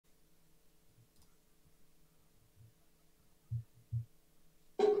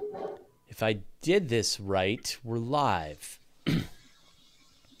if I did this right, we're live.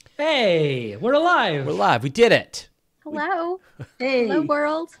 Hey, we're alive. We're live. We did it. Hello. Hey. Hello,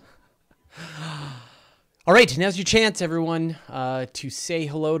 world. All right, now's your chance, everyone, to say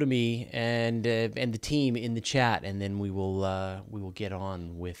hello to me and the team in the chat, and then we will get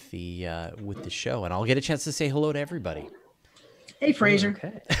on with the show, and I'll get a chance to say hello to everybody. Hey, Fraser.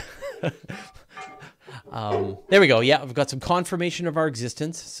 Okay. There we go. Yeah, I've got some confirmation of our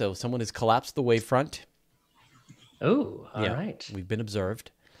existence. So someone has collapsed the wavefront. Oh, all right. We've been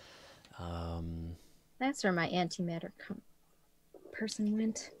observed. That's where my antimatter person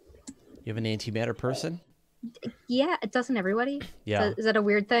went. You have an antimatter person? Yeah, doesn't everybody? Yeah. Is that a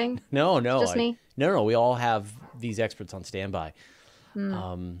weird thing? No. Just me? No. We all have these experts on standby.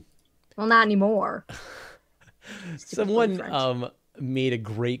 Well, not anymore. Someone made a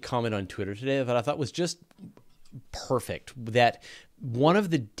great comment on Twitter today that I thought was just perfect. That one of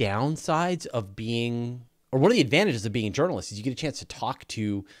the downsides of being, or one of the advantages of being a journalist, is you get a chance to talk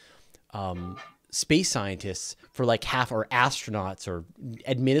to space scientists for like half, or astronauts or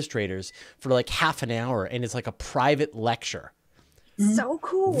administrators for like half an hour, and it's like a private lecture. So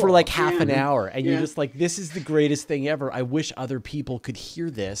cool. For like half an hour, and you're just like, this is the greatest thing ever. I wish other people could hear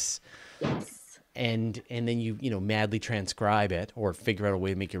this. Yes. And then you madly transcribe it, or figure out a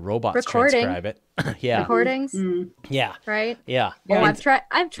way to make your robots transcribe it. Yeah. Recordings. Yeah. Right. Yeah. Well,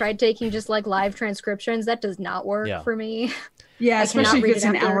 I've tried taking just like live transcriptions. That does not work for me. Yeah, especially if it's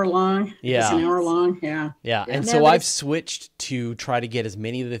an hour long. Yeah. It's an hour long. Yeah. Yeah. And so I've switched to try to get as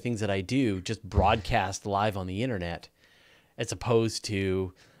many of the things that I do just broadcast live on the internet, as opposed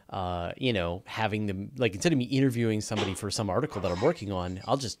to having them, like, instead of me interviewing somebody for some article that I'm working on,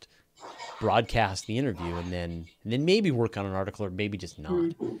 I'll just broadcast the interview and then maybe work on an article, or maybe just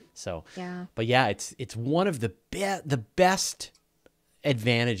not. So but yeah, it's one of the best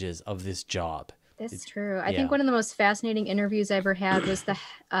advantages of this job. That's true. I think one of the most fascinating interviews I ever had was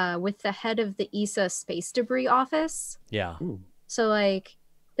with the head of the ESA space debris office. Yeah. So like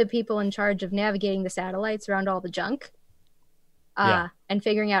the people in charge of navigating the satellites around all the junk, and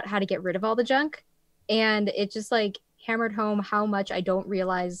figuring out how to get rid of all the junk. And it just like hammered home how much I don't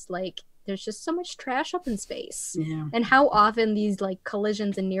realize, like, there's just so much trash up in space, and how often these like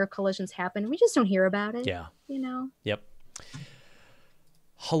collisions and near collisions happen. We just don't hear about it. Yeah. Yep.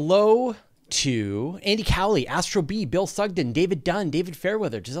 Hello to Andy Cowley, Astro B, Bill Sugden, David Dunn, David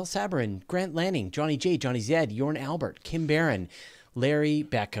Fairweather, Giselle Sabarin, Grant Lanning, Johnny J, Johnny Zed, Jorn Albert, Kim Barron, Larry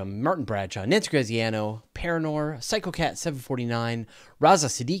Beckham, Martin Bradshaw, Nancy Graziano, Paranor, Psychocat749, Raza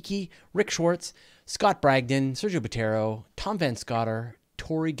Siddiqui, Rick Schwartz, Scott Bragdon, Sergio Botero, Tom Van Scotter,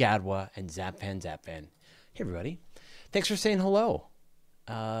 Tori Gadwa, and Zapvan. Hey, everybody. Thanks for saying hello.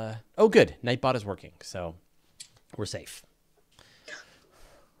 Oh, good. Nightbot is working, so we're safe.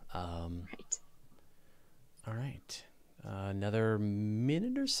 Right. All right. Another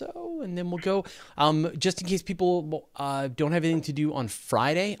minute or so, and then we'll go. Just in case people don't have anything to do on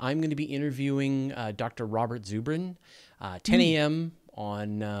Friday, I'm going to be interviewing Dr. Robert Zubrin, 10 a.m.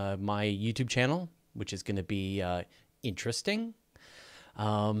 on my YouTube channel, which is going to be interesting.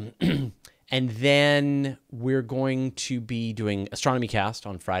 And then we're going to be doing Astronomy Cast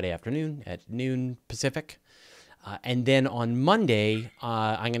on Friday afternoon at noon Pacific. And then on Monday,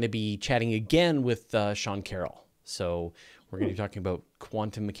 I'm going to be chatting again with Sean Carroll. So we're going to be talking about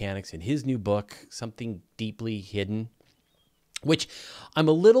quantum mechanics in his new book, Something Deeply Hidden, which I'm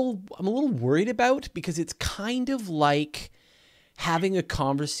a little worried about, because it's kind of like having a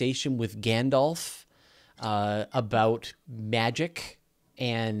conversation with Gandalf about magic,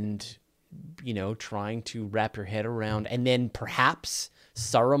 and trying to wrap your head around, and then perhaps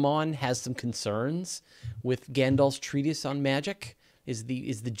Saruman has some concerns with Gandalf's treatise on magic, is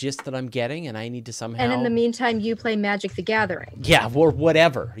the gist that I'm getting, and I need to somehow. And in the meantime, you play Magic the Gathering. Yeah, or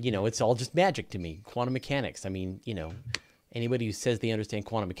whatever. It's all just magic to me. Quantum mechanics. I mean, anybody who says they understand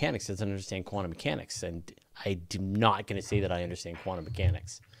quantum mechanics doesn't understand quantum mechanics, and I'm not going to say that I understand quantum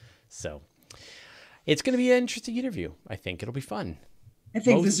mechanics. So it's going to be an interesting interview. I think it'll be fun. I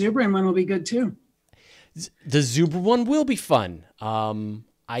think the Zubrin one will be good too. The Zubrin one will be fun.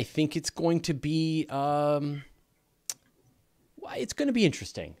 I think it's going to be it's going to be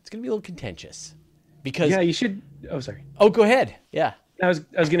interesting. It's going to be a little contentious, because you should. Oh, sorry. Oh, go ahead. Yeah. I was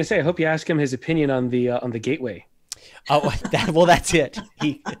going to say, I hope you ask him his opinion on the gateway. Oh, that's it.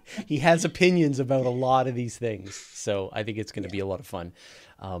 He has opinions about a lot of these things, so I think it's going to be a lot of fun.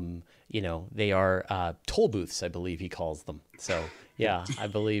 They are toll booths, I believe he calls them. So yeah, I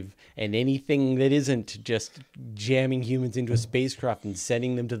believe, and anything that isn't just jamming humans into a spacecraft and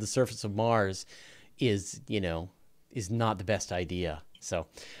sending them to the surface of Mars is not the best idea. So,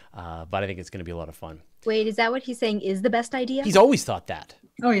 but I think it's going to be a lot of fun. Wait, is that what he's saying is the best idea? He's always thought that.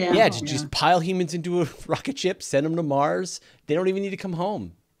 Oh yeah. Yeah, just pile humans into a rocket ship, send them to Mars. They don't even need to come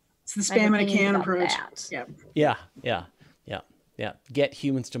home. It's the spam in a can approach. Yep. Yeah. Get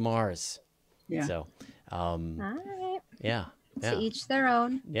humans to Mars. Yeah. So, All right. yeah. To each their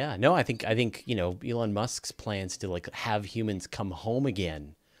own. Yeah. No, I think Elon Musk's plans to like have humans come home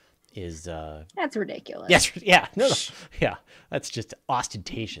again is That's ridiculous. yes, yeah. No. Yeah. That's just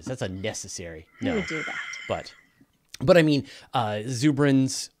ostentatious. That's unnecessary. Who No. would do that? But I mean,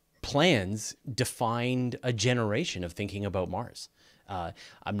 Zubrin's plans defined a generation of thinking about Mars.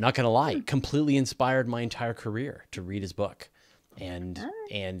 I'm not going to lie, completely inspired my entire career to read his book, and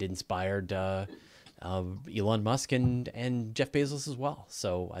inspired Elon Musk and Jeff Bezos as well.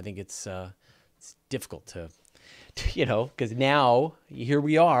 So I think it's difficult to because now here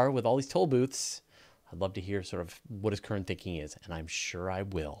we are with all these toll booths. I'd love to hear sort of what his current thinking is, and I'm sure I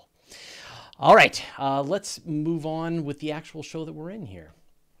will. All right, let's move on with the actual show that we're in here.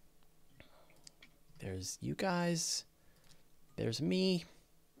 There's you guys. There's me.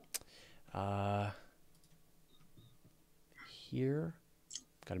 Here.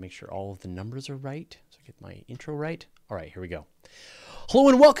 Got to make sure all of the numbers are right, so I get my intro right. All right, here we go. Hello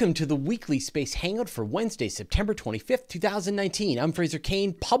and welcome to the Weekly Space Hangout for Wednesday, September 25th, 2019. I'm Fraser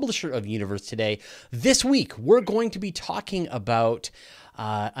Kane, publisher of Universe Today. This week, we're going to be talking about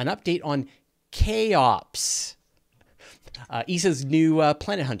an update on Chaos, ESA's new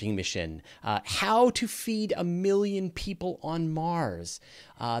planet hunting mission, how to feed 1 million people on Mars.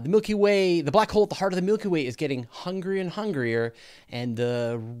 The Milky Way, the black hole at the heart of the Milky Way is getting hungrier and hungrier, and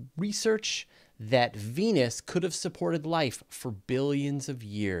the research that Venus could have supported life for billions of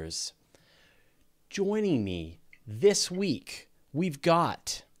years. Joining me this week, we've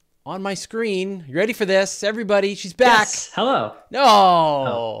got on my screen, you ready for this? Everybody, she's back. Yes. Hello.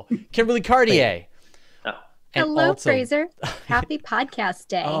 No, Kimberly Cartier. And Hello, also, Fraser. Happy podcast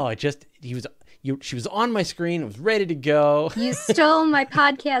day. Oh, she was on my screen. It was ready to go. You stole my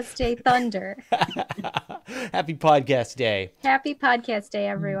podcast day thunder. Happy podcast day. Happy podcast day,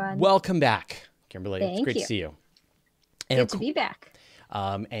 everyone. Welcome back, Kimberly. Thank it's great you. to see you. Good to be back.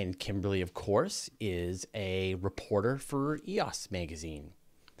 And Kimberly, of course, is a reporter for EOS magazine.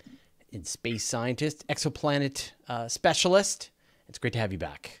 And space scientist, exoplanet specialist. It's great to have you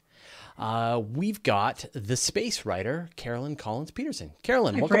back. We've got the space writer, Carolyn Collins-Peterson.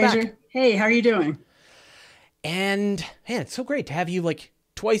 Carolyn, welcome Fraser. back. Hey, how are you doing? And man, it's so great to have you like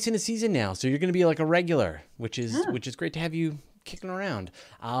twice in a season now. So you're going to be like a regular, which is great to have you kicking around.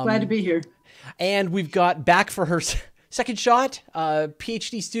 Glad to be here. And we've got back for her second shot,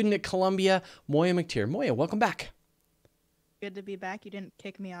 PhD student at Columbia, Moya McTeer. Moya, welcome back. Good to be back. You didn't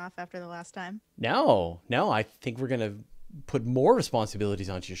kick me off after the last time. No, I think we're going to put more responsibilities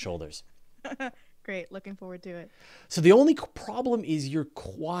onto your shoulders. Great. Looking forward to it. So the only problem is you're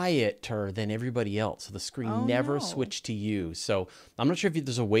quieter than everybody else. So the screen never switched to you. So I'm not sure if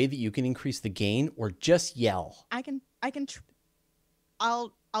there's a way that you can increase the gain or just yell.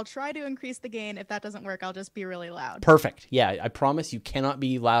 I'll try to increase the gain. If that doesn't work, I'll just be really loud. Perfect. Yeah, I promise you cannot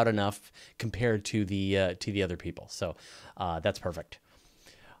be loud enough compared to the other people. So that's perfect.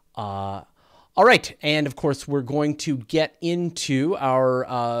 All right, and of course we're going to get into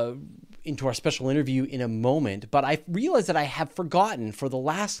our special interview in a moment. But I realized that I have forgotten for the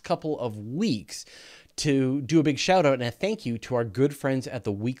last couple of weeks to do a big shout out and a thank you to our good friends at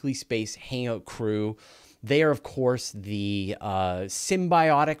the Weekly Space Hangout crew. They are, of course, the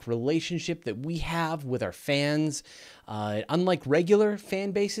symbiotic relationship that we have with our fans. Unlike regular fan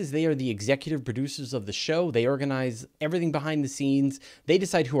bases, they are the executive producers of the show. They organize everything behind the scenes. They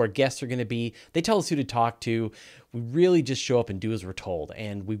decide who our guests are going to be. They tell us who to talk to. We really just show up and do as we're told,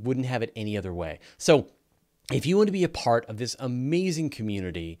 and we wouldn't have it any other way. So if you want to be a part of this amazing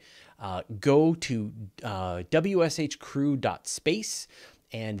community, go to wshcrew.space.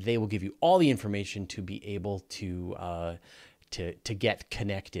 And they will give you all the information to be able to get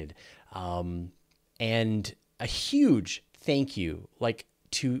connected. And a huge thank you,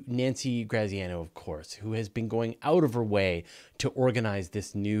 to Nancy Graziano, of course, who has been going out of her way to organize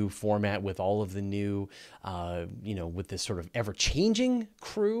this new format with all of the new, with this sort of ever-changing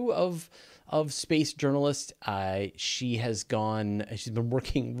crew of space journalists. She's been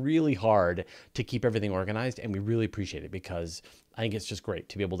working really hard to keep everything organized, and we really appreciate it because I think it's just great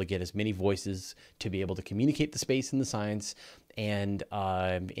to be able to get as many voices, to be able to communicate the space and the science. And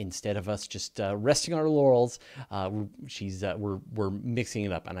instead of us just resting on our laurels, we're mixing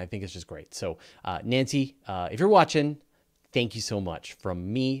it up, and I think it's just great. So Nancy, if you're watching, thank you so much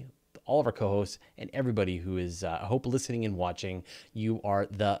from me, all of our co-hosts, and everybody who is, I hope, listening and watching. You are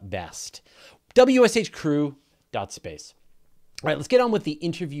the best. WSHcrew.space. All right, let's get on with the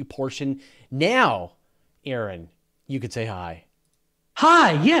interview portion. Now, Aaron, you could say hi.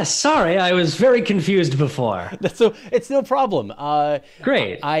 Hi, yes, sorry, I was very confused before. It's no problem.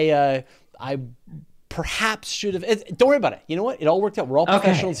 Great. I perhaps should have. Don't worry about it. You know what? It all worked out. We're all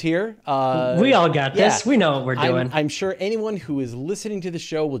professionals here. We all got this. We know what we're doing. I'm sure anyone who is listening to the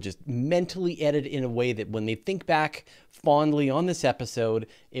show will just mentally edit in a way that when they think back fondly on this episode,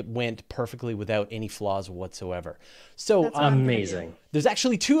 it went perfectly without any flaws whatsoever. So That's what I'm gonna do. amazing. There's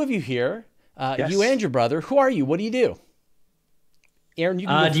actually two of you here. Yes. You and your brother. Who are you? What do you do? Aaron, you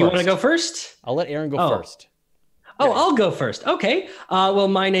can go first. Do you want to go first? I'll let Aaron go first. Oh, I'll go first. Okay. Well,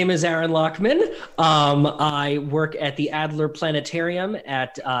 my name is Aaron Lockman. I work at the Adler Planetarium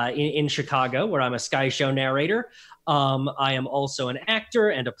in Chicago, where I'm a sky show narrator. I am also an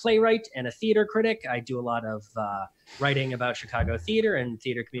actor and a playwright and a theater critic. I do a lot of writing about Chicago theater and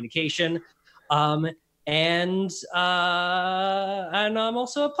theater communication. And I'm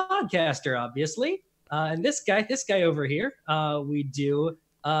also a podcaster, obviously. And this guy over here, we do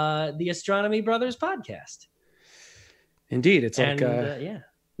the Astronomy Brothers podcast. Indeed, it's like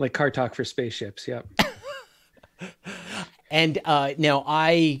like car talk for spaceships. Yep. And now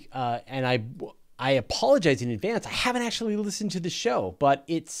I apologize in advance. I haven't actually listened to the show, but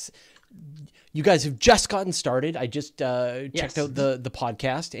you guys have just gotten started. I just checked out the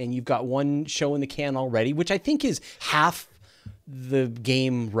podcast, and you've got one show in the can already, which I think is half the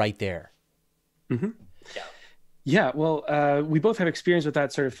game right there. Mm-hmm. Yeah, well, we both have experience with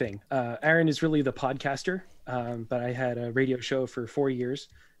that sort of thing. Aaron is really the podcaster, but I had a radio show for 4 years,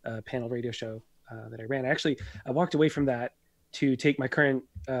 a panel radio show that I ran. Actually, I walked away from that to take my current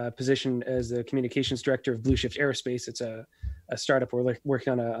position as the communications director of Blue Shift Aerospace. It's a startup. We're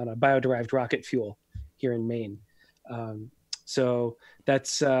working on a bio-derived rocket fuel here in Maine. So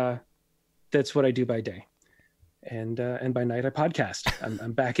that's what I do by day, and by night I podcast.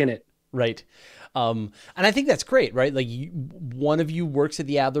 I'm back in it. Right. And I think that's great, right? Like one of you works at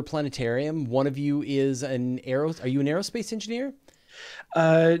the Adler Planetarium. One of you is are you an aerospace engineer?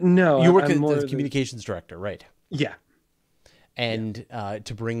 No. You work as the communications director, right? Yeah. And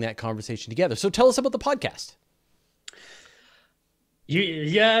to bring that conversation together. So tell us about the podcast.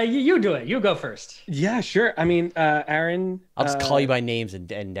 You do it. You go first. Yeah, sure. I mean, Aaron. I'll just call you by names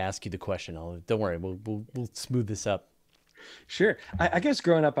and ask you the question. Don't worry. We'll smooth this up. Sure. I guess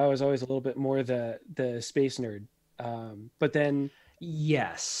growing up, I was always a little bit more the space nerd. But then,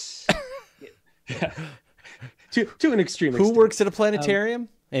 yes, yeah, to an extreme. Who works at a planetarium?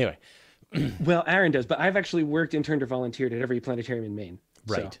 Anyway, well, Aaron does, but I've actually worked, interned, or volunteered at every planetarium in Maine.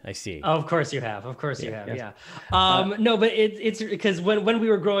 Right. So. I see. Of course you have. Yeah. No, but it's because when we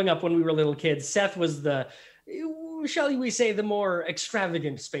were growing up, when we were little kids, Seth was shall we say, the more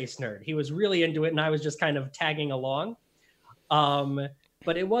extravagant space nerd. He was really into it, and I was just kind of tagging along.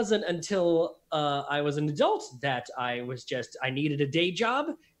 But it wasn't until I was an adult that I needed a day job,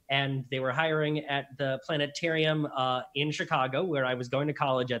 and they were hiring at the planetarium in Chicago, where I was going to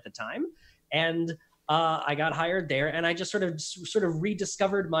college at the time. And I got hired there, and I just sort of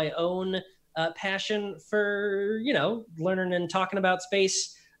rediscovered my own passion for, learning and talking about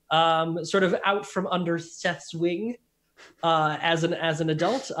space, sort of out from under Seth's wing. As an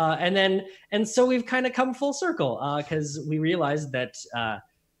adult, and so we've kind of come full circle because we realized that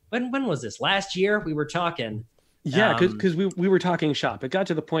when was this, last year we were talking? Yeah, because we were talking shop. It got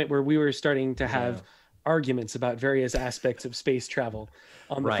to the point where we were starting to have arguments about various aspects of space travel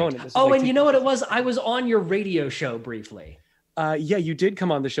on the phone. And you know what it was? I was on your radio show briefly. Yeah, you did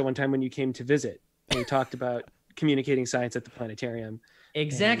come on the show one time when you came to visit, and we talked about communicating science at the planetarium.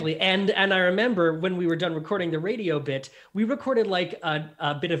 Exactly. And I remember when we were done recording the radio bit, we recorded like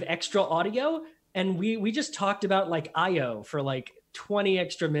a bit of extra audio, and we just talked about like IO for like 20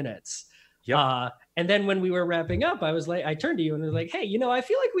 extra minutes. Yep. And then when we were wrapping up, I turned to you and was like, hey, I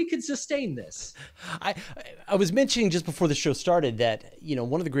feel like we could sustain this. I was mentioning just before the show started that,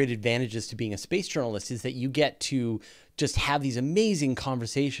 one of the great advantages to being a space journalist is that you get to just have these amazing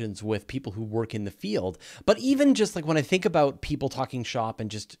conversations with people who work in the field. But even just like when I think about people talking shop and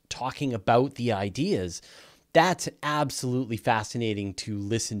just talking about the ideas, that's absolutely fascinating to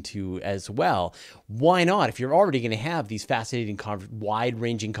listen to as well. Why not? If you're already going to have these fascinating,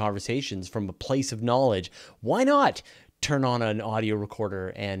 wide-ranging conversations from a place of knowledge, why not turn on an audio recorder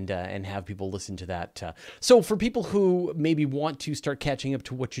and have people listen to that? So for people who maybe want to start catching up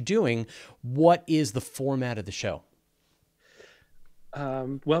to what you're doing, what is the format of the show?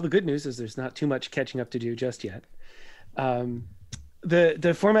 Well, the good news is there's not too much catching up to do just yet.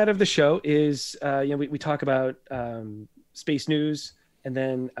 The format of the show is, we talk about space news, and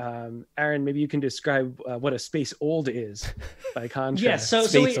then Aaron, maybe you can describe what a space old is by contrast. Yes, so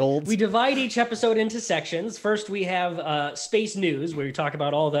Space olds. we divide each episode into sections. First, we have space news, where we talk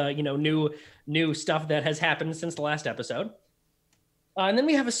about all the new stuff that has happened since the last episode. And then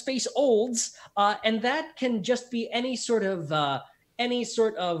we have a space olds, and that can just be any sort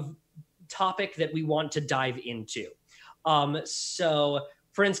of topic that we want to dive into. So,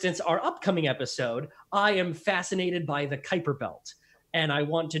 for instance, our upcoming episode, I am fascinated by the Kuiper Belt, and I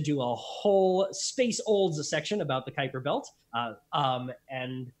want to do a whole space olds section about the Kuiper Belt.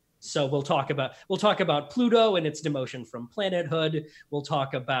 And so we'll talk about Pluto and its demotion from planethood. We'll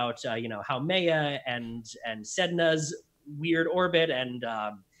talk about how Maya and Sedna's weird orbit, and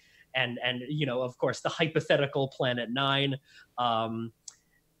of course the hypothetical planet 9.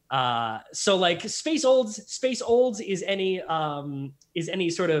 So like space olds is any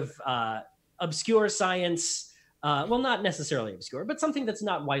sort of obscure science, well, not necessarily obscure, but something that's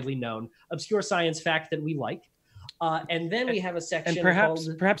not widely known, obscure science fact that we like. And then we have a section, and perhaps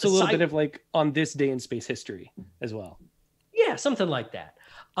called a little bit of like on this day in space history as well. Yeah, something like that.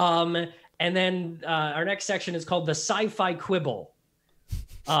 And then our next section is called the Sci-Fi Quibble.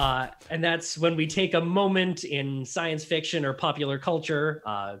 And that's when we take a moment in science fiction or popular culture,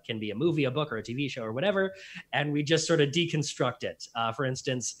 can be a movie, a book, or a TV show or whatever, and we just sort of deconstruct it. For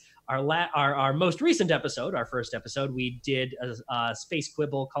instance, our most recent episode, our first episode, we did a space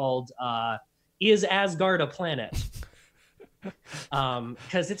quibble called Is Asgard a Planet?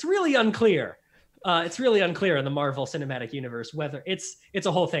 Because it's really unclear. It's really unclear in the Marvel Cinematic Universe whether it's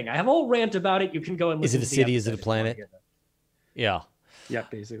a whole thing. I have a whole rant about it. You can go and listen. Is it a city? Is it a planet? Yeah. Yeah,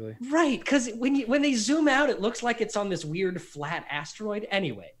 basically. Right, because when they zoom out, it looks like it's on this weird flat asteroid.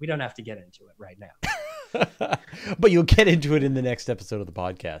 Anyway, we don't have to get into it right now. But you'll get into it in the next episode of the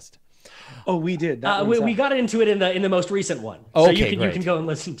podcast. Oh, we did. We got into it in the most recent one. Okay, so you great. can go and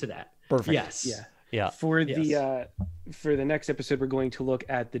listen to that. Perfect. Yes. Yeah. For Yes. the next episode, we're going to look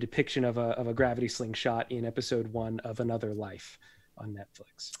at the depiction of a gravity slingshot in episode 1 of Another Life on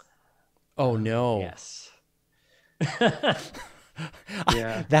Netflix. Oh no. Yes.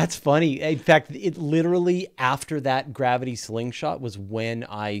 Yeah. That's funny. In fact, it literally after that gravity slingshot was when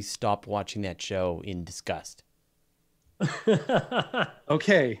I stopped watching that show in disgust.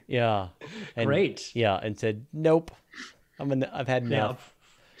 Okay. Yeah. And, Great. Yeah, and said, "Nope. I've had enough."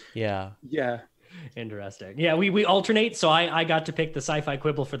 Yeah. Yeah. Interesting. Yeah, we alternate. So I got to pick the Sci-Fi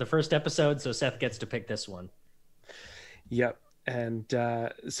Quibble for the first episode, so Seth gets to pick this one. Yep. And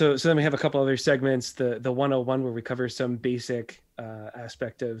so then we have a couple other segments, the 101 where we cover some basic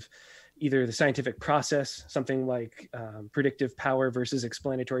aspect of either the scientific process, something like predictive power versus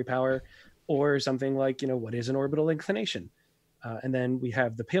explanatory power, or something like, what is an orbital inclination? And then we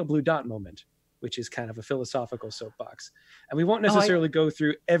have the pale blue dot moment, which is kind of a philosophical soapbox. And we won't necessarily go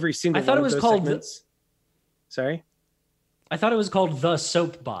through every single one of those segments. Sorry? I thought it was called the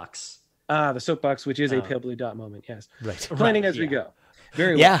soapbox. The soapbox, which is a pale blue dot moment. Yes. Right. Planning as we go.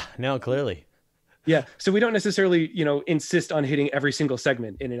 Very well. Yeah, no, clearly. Yeah. So we don't necessarily, insist on hitting every single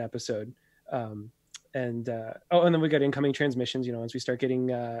segment in an episode. And then we got incoming transmissions. Once we start getting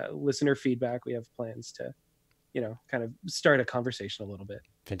listener feedback, we have plans to, kind of start a conversation a little bit.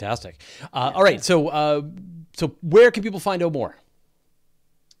 Fantastic. All right. So where can people find out more?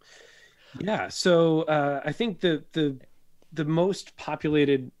 Yeah. So I think the most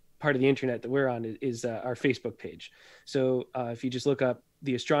populated part of the internet that we're on is our Facebook page. So if you just look up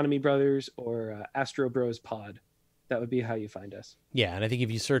the Astronomy Brothers or Astro Bros Pod, that would be how you find us. Yeah, and I think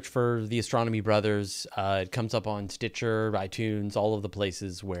if you search for the Astronomy Brothers, it comes up on Stitcher, iTunes, all of the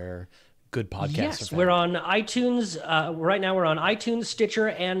places where good podcasts are Yes, found. we're on iTunes. Right now we're on iTunes, Stitcher,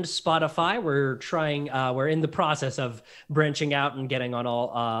 and Spotify. We're in the process of branching out and getting on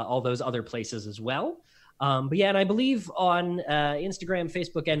all those other places as well. But yeah, and I believe on Instagram,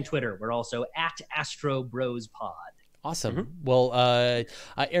 Facebook, and Twitter, we're also at Astro Bros Pod. Awesome. Mm-hmm. Well, Aaron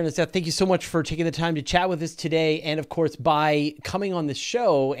and Seth, thank you so much for taking the time to chat with us today. And of course, by coming on the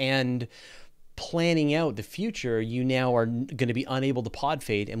show and planning out the future, you now are going to be unable to pod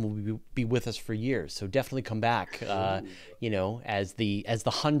fade and will be with us for years. So definitely come back, as the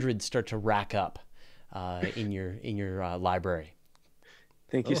hundreds start to rack up in your library.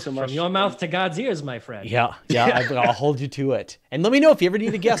 Thank you so much. From your mouth to God's ears, my friend. Yeah, I'll hold you to it. And let me know if you ever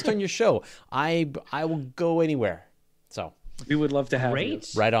need a guest on your show. I will go anywhere. So we would love to have you.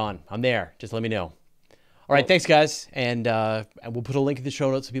 Right on. I'm there. Just let me know. All right, thanks, guys. And we'll put a link in the show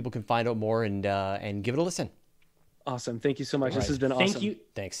notes so people can find out more and give it a listen. Awesome. Thank you so much. This has been awesome. Thank you.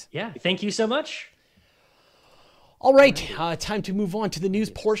 Thanks. Yeah, thank you so much. All right, time to move on to the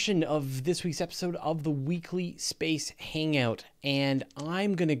news portion of this week's episode of the Weekly Space Hangout. And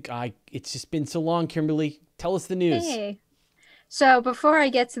it's just been so long, Kimberly. Tell us the news. Hey. So before I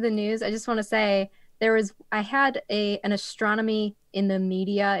get to the news, I just want to say I had an astronomy in the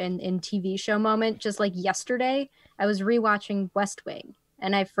media and in TV show moment just like yesterday. I was rewatching West Wing,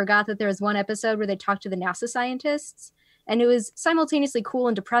 and I forgot that there was one episode where they talked to the NASA scientists. And it was simultaneously cool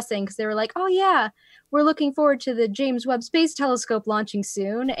and depressing because they were like, oh, yeah, we're looking forward to the James Webb Space Telescope launching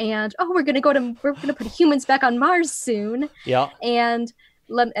soon. And, oh, we're going to put humans back on Mars soon. Yeah. And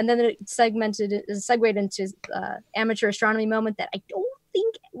then it segued into amateur astronomy moment that I don't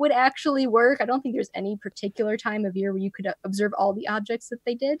think would actually work. I don't think there's any particular time of year where you could observe all the objects that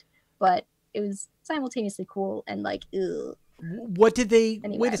they did. But it was simultaneously cool and like, ugh. What did they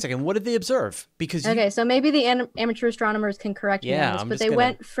wait a second? What did they observe? Because so maybe the amateur astronomers can correct me on this, but they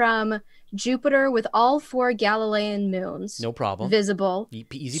went from Jupiter with all 4 Galilean moons, no problem, visible,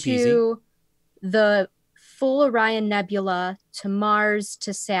 easy to peasy, the full Orion Nebula, to Mars,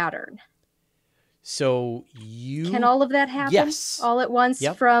 to Saturn. So can all of that happen? Yes, all at once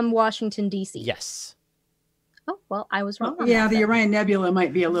from Washington D.C. Yes. Oh, well, I was wrong. Yeah, the Orion Nebula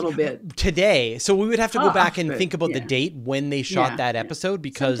might be a little bit today. So we would have to go back and think about the date when they shot that episode,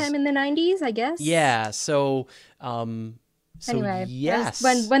 because sometime in the 90s, I guess. Yeah. So, anyway, yes.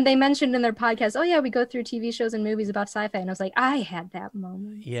 When they mentioned in their podcast, oh yeah, we go through TV shows and movies about sci-fi, and I was like, I had that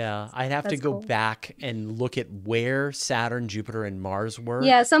moment. Yeah, I'd have to go back and look at where Saturn, Jupiter, and Mars were.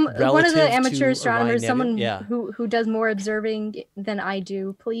 Yeah, one of the amateur astronomers, someone yeah. who does more observing than I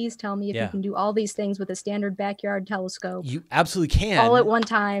do. Please tell me if you can do all these things with a standard backyard telescope. You absolutely can. All at one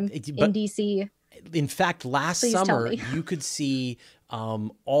time in DC. In fact, last summer you could see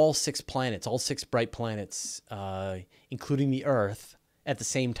all 6 planets, all 6 bright planets, including the Earth, at the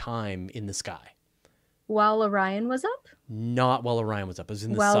same time in the sky. While Orion was up? Not while Orion was up. It was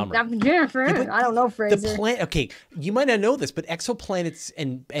in the summer. I don't know, Fraser. Okay, you might not know this, but exoplanets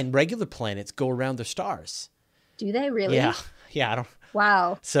and regular planets go around their stars. Do they really? Yeah. I don't.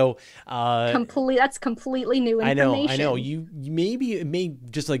 Wow. So that's completely new information. I know. Maybe it may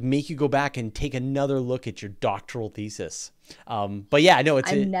just like make you go back and take another look at your doctoral thesis. But yeah, I know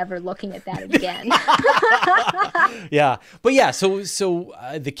I'm never looking at that again. Yeah. But yeah, so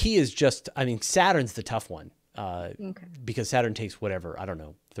the key is just, I mean, Saturn's the tough one. Because Saturn takes whatever, I don't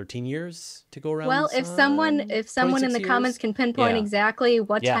know, 13 years to go around. Well, if someone in the comments can pinpoint exactly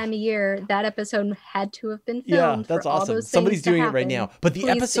what time of year that episode had to have been filmed. Yeah, that's awesome. Somebody's doing it right now. But the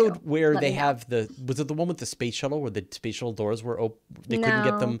episode where they have was it the one with the space shuttle where the space shuttle doors were open? They couldn't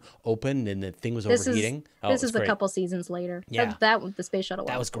get them open and the thing was overheating. This is a couple seasons later. Yeah, that the space shuttle.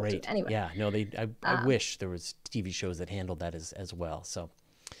 That was great. Anyway, yeah, no, I wish there was TV shows that handled that as well. So.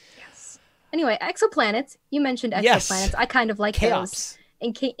 Anyway, exoplanets. You mentioned exoplanets. Yes. I kind of like those.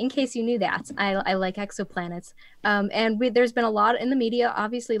 In case you knew that, I like exoplanets. And there's been a lot in the media,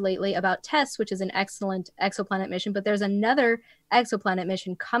 obviously, lately about TESS, which is an excellent exoplanet mission. But there's another exoplanet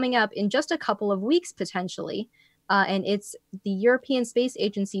mission coming up in just a couple of weeks, potentially. And it's the European Space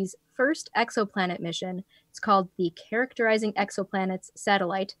Agency's first exoplanet mission. It's called the Characterizing Exoplanets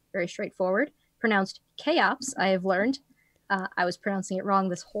Satellite. Very straightforward. Pronounced CHAOPS, I have learned. I was pronouncing it wrong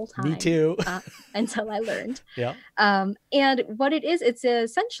this whole time. Me too. Until I learned. Yeah. And what it is, it's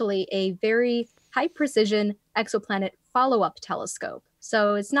essentially a very high precision exoplanet follow-up telescope.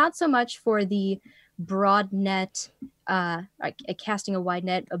 So it's not so much for the broad net, casting a wide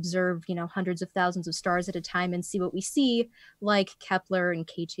net, observe, hundreds of thousands of stars at a time and see what we see, like Kepler and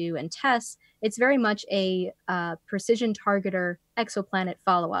K2 and TESS. It's very much a precision targeter exoplanet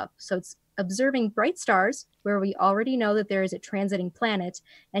follow-up. So it's observing bright stars where we already know that there is a transiting planet,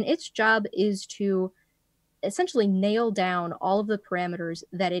 and its job is to essentially nail down all of the parameters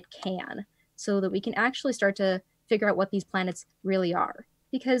that it can so that we can actually start to figure out what these planets really are.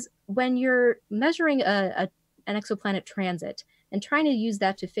 Because when you're measuring an exoplanet transit and trying to use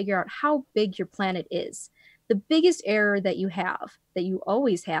that to figure out how big your planet is, the biggest error that you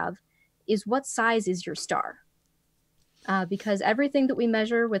always have, is what size is your star? Because everything that we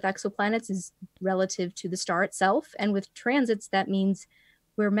measure with exoplanets is relative to the star itself. And with transits, that means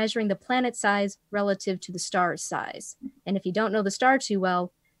we're measuring the planet size relative to the star's size. And if you don't know the star too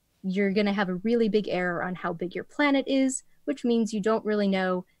well, you're going to have a really big error on how big your planet is, which means you don't really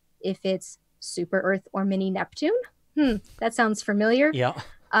know if it's super Earth or mini Neptune. That sounds familiar. Yeah.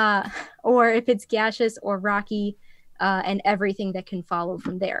 Or if it's gaseous or rocky, and everything that can follow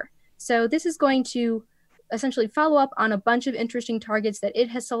from there. So this is going to essentially follow up on a bunch of interesting targets that it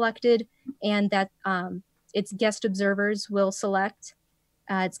has selected and that its guest observers will select.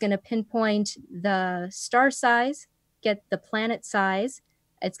 It's going to pinpoint the star size get the planet size.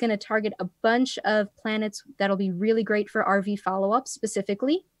 It's going to target a bunch of planets that'll be really great for RV follow-ups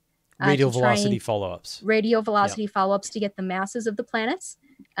specifically. Radial velocity follow-ups. Radial velocity follow-ups to get the masses of the planets,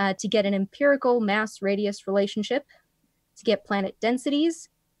 to get an empirical mass-radius relationship, to get planet densities,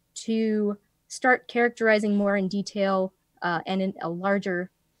 to start characterizing more in detail and in a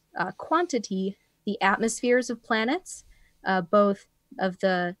larger quantity the atmospheres of planets, both of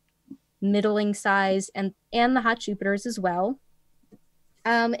the middling size and the hot Jupiters as well.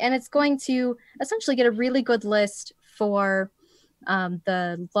 And it's going to essentially get a really good list for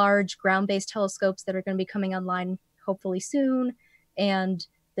the large ground-based telescopes that are going to be coming online hopefully soon, and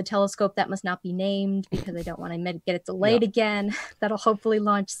the telescope that must not be named because I don't want to get it delayed again. That'll hopefully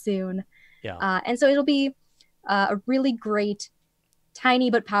launch soon. Yeah. And so it'll be a really great, tiny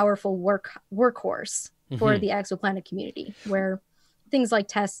but powerful workhorse for the exoplanet community, where things like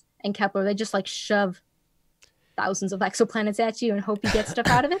TESS and Kepler, they just like shove thousands of exoplanets at you and hope you get stuff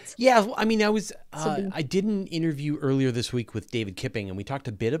out of it. Yeah, I mean, I did an interview earlier this week with David Kipping, and we talked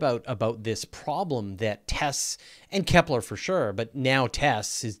a bit about this problem that TESS and Kepler for sure, but now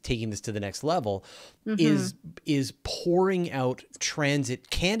TESS is taking this to the next level, is pouring out transit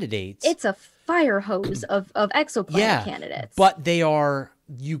candidates. It's a fire hose of exoplanet candidates. But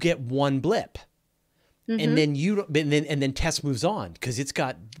you get one blip. And then TESS moves on because it's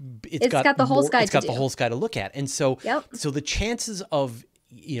got the whole sky. It's got the whole sky to look at, and so so the chances of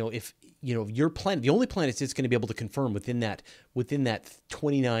if your planet, the only planet it's going to be able to confirm within that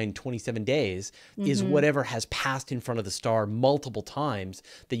 27 days is whatever has passed in front of the star multiple times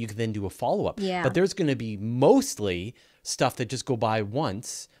that you can then do a follow up. Yeah. But there's going to be mostly stuff that just go by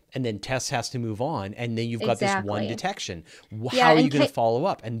once. And then TESS has to move on, and then you've got this one detection. How are you going to follow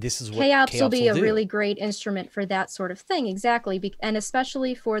up? And this is what KOPS will be a really great instrument for that sort of thing, exactly. And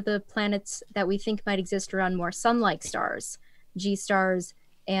especially for the planets that we think might exist around more sun-like stars, G stars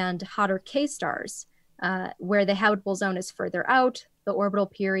and hotter K stars, where the habitable zone is further out, the orbital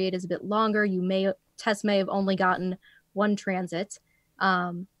period is a bit longer. TESS may have only gotten one transit.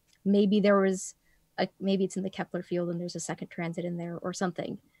 Maybe maybe it's in the Kepler field and there's a second transit in there or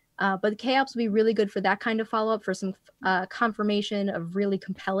something. But KOPS will be really good for that kind of follow-up, for some confirmation of really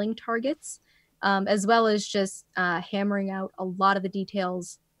compelling targets, as well as just hammering out a lot of the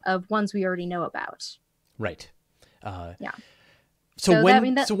details of ones we already know about. Right. Yeah. So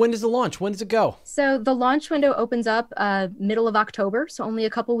when does the launch? When does it go? So the launch window opens up middle of October, so only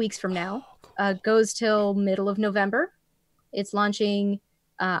a couple weeks from now. Cool. Goes till middle of November. It's launching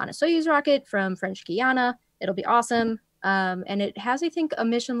on a Soyuz rocket from French Guiana. It'll be awesome. And it has, I think, a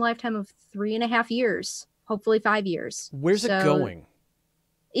mission lifetime of 3.5 years, hopefully 5 years. Where's it going?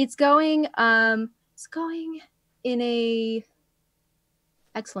 It's going in a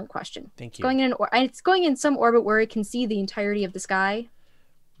excellent question. Thank you. It's going in some orbit where it can see the entirety of the sky.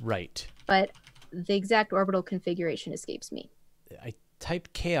 Right. But the exact orbital configuration escapes me. I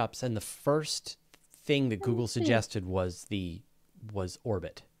typed KOPS, and the first thing that Google suggested was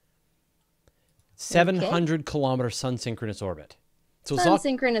orbit. 700 kilometer sun synchronous orbit. So sun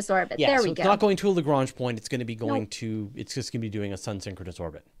synchronous orbit. Yeah, there we go. It's not going to a Lagrange point. It's going to be it's just going to be doing a sun synchronous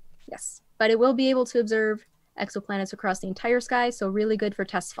orbit. Yes, but it will be able to observe exoplanets across the entire sky. So really good for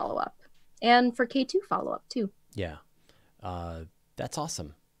TESS follow up and for K2 follow up too. Yeah, that's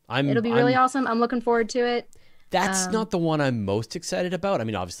awesome. It'll be really awesome. I'm looking forward to it. That's not the one I'm most excited about. I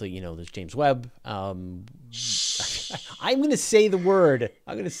mean, obviously, there's James Webb. I'm going to say the word.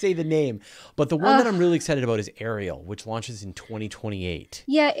 I'm going to say the name. But the one that I'm really excited about is Ariel, which launches in 2028.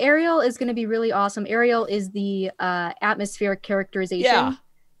 Yeah, Ariel is going to be really awesome. Ariel is the atmospheric characterization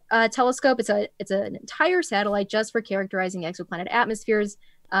telescope. It's an entire satellite just for characterizing exoplanet atmospheres.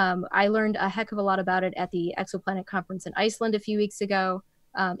 I learned a heck of a lot about it at the Exoplanet Conference in Iceland a few weeks ago.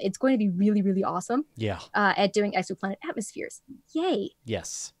 It's going to be really, really awesome. Yeah. At doing exoplanet atmospheres. Yay.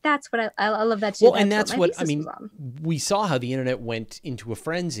 Yes. That's what I love that too. Well, and that's what I mean. We saw how the internet went into a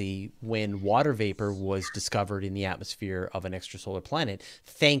frenzy when water vapor was discovered in the atmosphere of an extrasolar planet,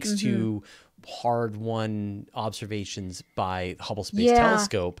 thanks to hard-won observations by Hubble Space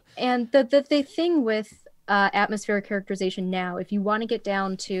Telescope. And the thing with atmospheric characterization now, if you want to get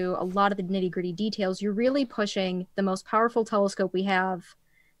down to a lot of the nitty-gritty details, you're really pushing the most powerful telescope we have,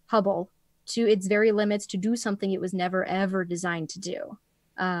 Hubble, to its very limits to do something it was never ever designed to do.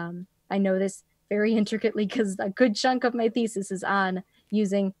 I know this very intricately because a good chunk of my thesis is on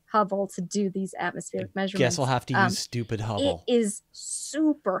using Hubble to do these atmospheric measurements. Guess I'll have to use stupid Hubble. It is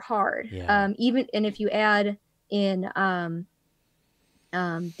super hard. Yeah. And if you add in the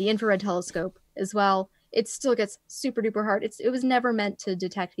infrared telescope as well, it still gets super duper hard. It was never meant to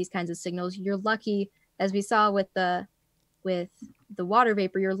detect these kinds of signals. You're lucky as we saw with the water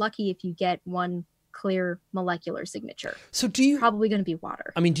vapor, you're lucky if you get one clear molecular signature. So it's probably going to be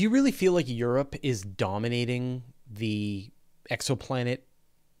water. I mean, do you really feel like Europe is dominating the exoplanet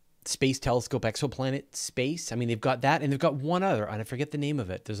space telescope exoplanet space? I mean, they've got that, and they've got one other, and I forget the name of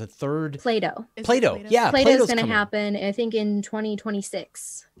it. There's a third. Plato. Yeah, Plato's going to happen, I think, in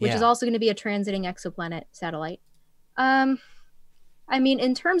 2026, which is also going to be a transiting exoplanet satellite. I mean,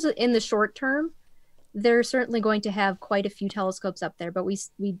 in the short term, they're certainly going to have quite a few telescopes up there, but we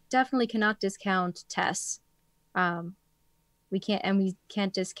definitely cannot discount TESS. We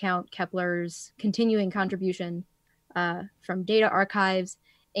can't discount Kepler's continuing contribution from data archives.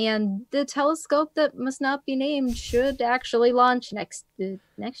 And the telescope that must not be named should actually launch next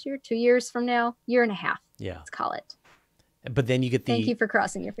year, 2 years from now, year and a half. Yeah. Let's call it. But then you get Thank you for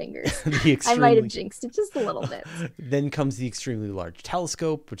crossing your fingers. I might have jinxed it just a little bit. Then comes the extremely large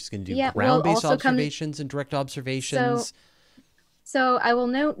telescope, which is going to do ground-based observations and direct observations. So I will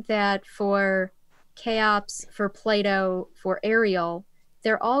note that for Cheops, for Plato, for Ariel,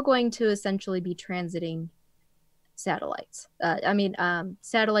 they're all going to essentially be transiting satellites.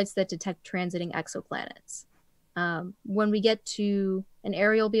 Satellites that detect transiting exoplanets. When we get to an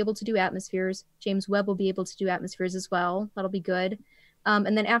Ariel, will be able to do atmospheres. James Webb will be able to do atmospheres as well. That'll be good.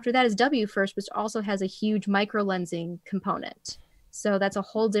 And then after that is WFIRST, which also has a huge microlensing component. So that's a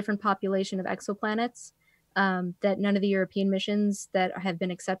whole different population of exoplanets that none of the European missions that have been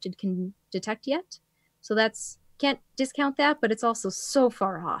accepted can detect yet. So can't discount that, but it's also so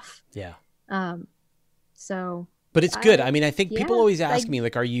far off. Yeah. But it's good. I mean, I think people always ask me,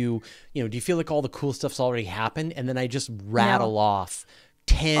 like, are you, do you feel like all the cool stuff's already happened? And then I just rattle off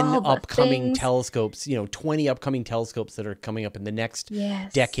 10 upcoming telescopes, 20 upcoming telescopes that are coming up in the next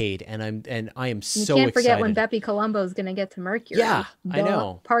decade. And I am so excited. You can't forget when Bepi Colombo is going to get to Mercury. Yeah, I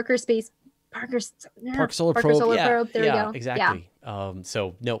know. Parker Solar Probe. There we go. Exactly. Yeah.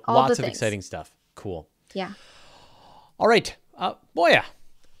 Lots of exciting stuff. Cool. Yeah. All right. Boya,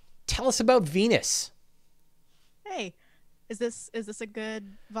 tell us about Venus. Hey, is this a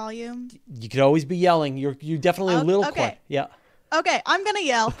good volume? You could always be yelling. You're definitely a little quiet. Yeah. Okay, I'm gonna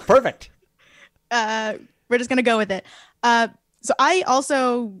yell. Perfect. We're just gonna go with it. So I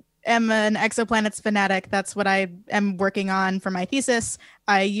also am an exoplanets fanatic. That's what I am working on for my thesis.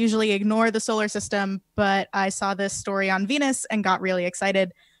 I usually ignore the solar system, but I saw this story on Venus and got really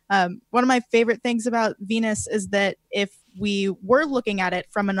excited. One of my favorite things about Venus is that if we were looking at it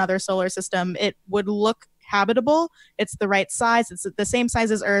from another solar system, it would look habitable. It's the right size. It's the same size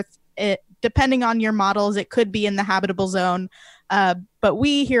as Earth. Depending on your models, it could be in the habitable zone. But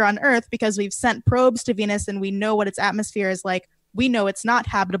we here on Earth, because we've sent probes to Venus and we know what its atmosphere is like, we know it's not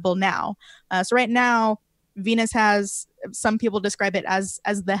habitable now. So right now, Venus has, some people describe it as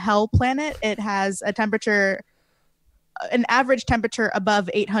the hell planet. It has an average temperature above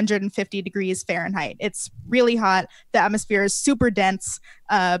 850 degrees Fahrenheit. It's really hot. The atmosphere is super dense.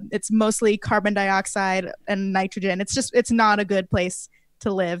 It's mostly carbon dioxide and nitrogen. It's not a good place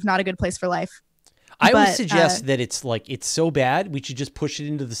to live, not a good place for life. I would suggest that it's so bad, we should just push it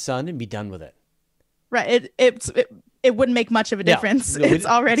into the sun and be done with it. Right. It wouldn't make much of a difference. It's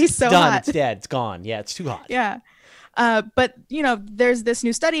already so done. hot. It's dead. It's gone. Yeah, it's too hot. Yeah. But, there's this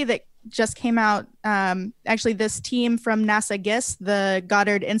new study that just came out. Actually, this team from NASA GISS, the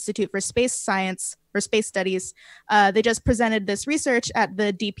Goddard Institute for Space Science or Space Studies, they just presented this research at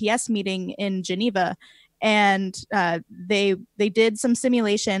the DPS meeting in Geneva. And they did some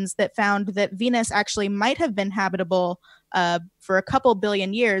simulations that found that Venus actually might have been habitable for a couple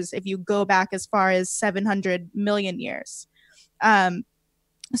billion years if you go back as far as 700 million years.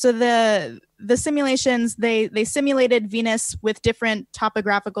 So the simulations, they simulated Venus with different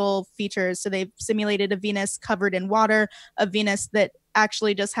topographical features. So they simulated a Venus covered in water, a Venus that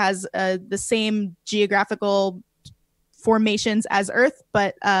actually just has the same geographical formations as Earth,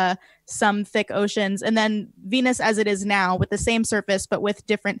 but some thick oceans, and then Venus as it is now with the same surface, but with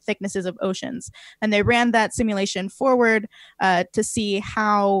different thicknesses of oceans. And they ran that simulation forward to see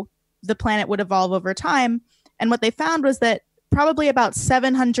how the planet would evolve over time. And what they found was that probably about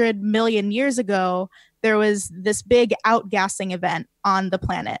 700 million years ago, there was this big outgassing event on the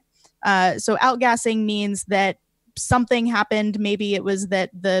planet. So outgassing means that something happened. Maybe it was that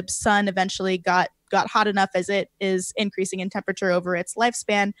the sun eventually got hot enough as it is increasing in temperature over its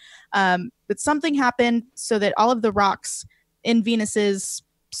lifespan. But something happened so that all of the rocks in Venus's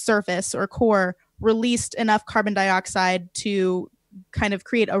surface or core released enough carbon dioxide to kind of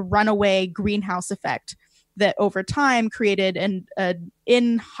create a runaway greenhouse effect that over time created an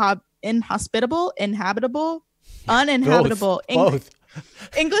uninhabitable. Both.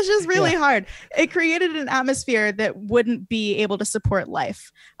 English is really hard. It created an atmosphere that wouldn't be able to support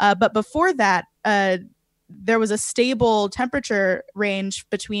life. But before that, there was a stable temperature range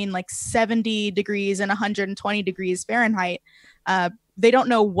between like 70 degrees and 120 degrees Fahrenheit. They don't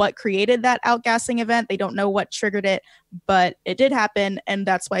know what created that outgassing event. They don't know what triggered it, but it did happen. And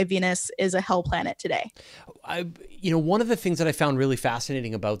that's why Venus is a hell planet today. One of the things that I found really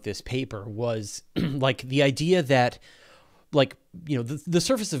fascinating about this paper was like the idea that the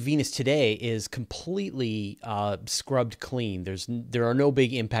surface of Venus today is completely scrubbed clean. There are no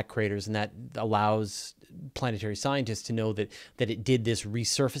big impact craters, and that allows planetary scientists to know that it did this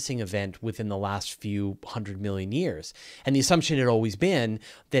resurfacing event within the last few 100 million years. And the assumption had always been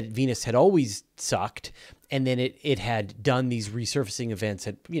that Venus had always sucked, and then it had done these resurfacing events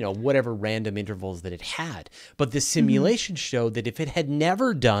at whatever random intervals that it had. But the simulation showed that if it had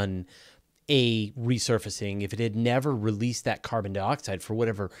never done a resurfacing, if it had never released that carbon dioxide for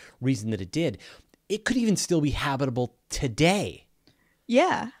whatever reason that it did, it could even still be habitable today.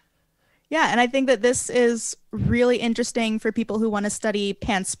 Yeah. And I think that this is really interesting for people who want to study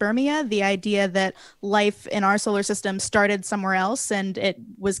panspermia, the idea that life in our solar system started somewhere else and it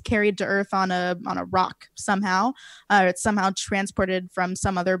was carried to Earth on a rock somehow, or it's somehow transported from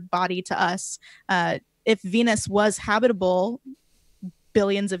some other body to us. If Venus was habitable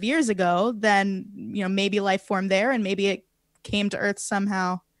billions of years ago, then maybe life formed there and maybe it came to Earth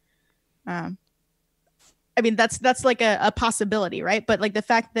somehow. That's like a possibility, right? But like the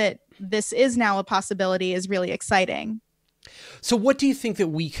fact that this is now a possibility is really exciting. So what do you think that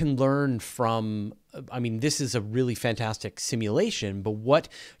we can learn from, this is a really fantastic simulation, but what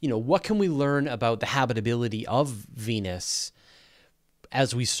can we learn about the habitability of Venus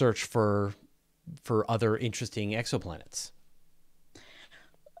as we search for other interesting exoplanets?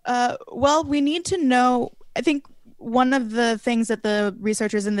 Well, we need to know, I think one of the things that the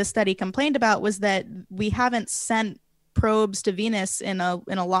researchers in this study complained about was that we haven't sent probes to Venus in a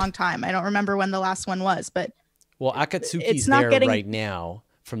long time. I don't remember when the last one was, but Akatsuki's there right now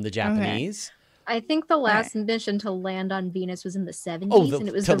from the Japanese. I think the last mission to land on Venus was in the 70s, and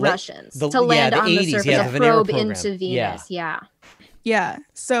it was the Russians to land on the surface, a probe into Venus. Yeah.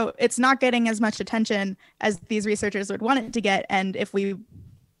 So it's not getting as much attention as these researchers would want it to get. And if we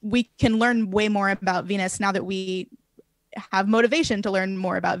can learn way more about Venus now that we have motivation to learn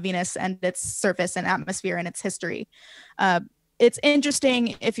more about Venus and its surface and atmosphere and its history. It's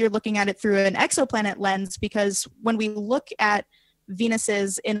interesting if you're looking at it through an exoplanet lens, because when we look at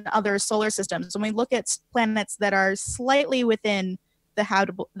Venuses in other solar systems, when we look at planets that are slightly within the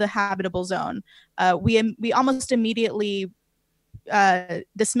habitable zone, we almost immediately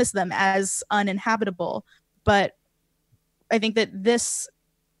dismiss them as uninhabitable. But I think that this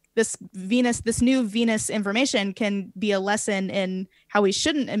new Venus information can be a lesson in how we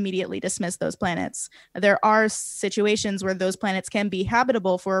shouldn't immediately dismiss those planets. There are situations where those planets can be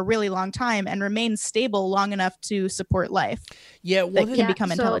habitable for a really long time and remain stable long enough to support life. That can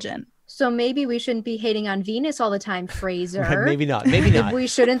become intelligent. So maybe we shouldn't be hating on Venus all the time, Fraser. Maybe not. We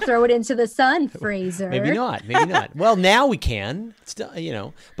shouldn't throw it into the sun, Fraser. Maybe not. Well, now we can,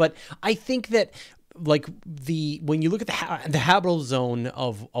 still, but I think that when you look at the habitable zone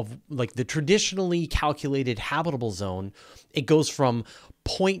of like the traditionally calculated habitable zone, it goes from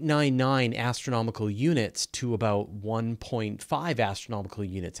 0.99 astronomical units to about 1.5 astronomical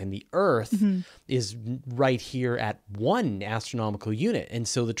units, and the Earth is right here at 1 astronomical unit. And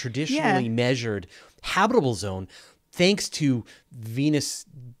so the traditionally measured habitable zone, thanks to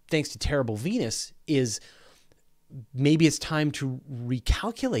terrible Venus, is maybe it's time to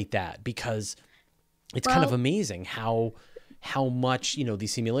recalculate that, because it's kind of amazing how much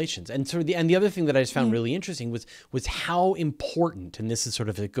these simulations, and so the other thing that I just found really interesting was how important, and this is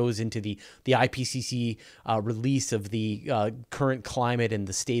it goes into the IPCC release of the current climate and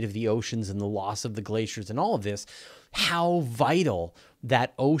the state of the oceans and the loss of the glaciers and all of this, how vital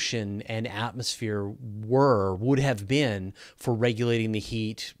that ocean and atmosphere would have been for regulating the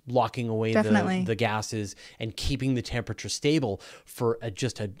heat, locking away the gases, and keeping the temperature stable for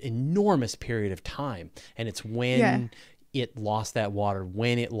just an enormous period of time. And it's when it lost that water,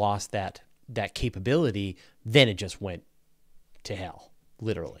 when it lost that capability, then it just went to hell,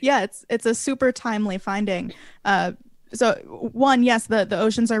 literally. Yeah, it's a super timely finding. So one, yes, the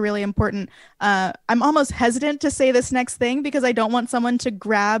oceans are really important. I'm almost hesitant to say this next thing because I don't want someone to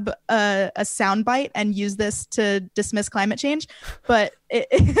grab a soundbite and use this to dismiss climate change. But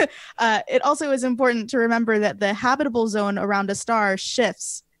it also is important to remember that the habitable zone around a star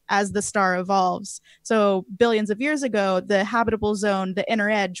shifts as the star evolves. So billions of years ago, the habitable zone, the inner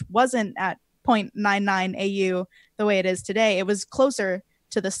edge, wasn't at 0.99 AU. the way it is today. It was closer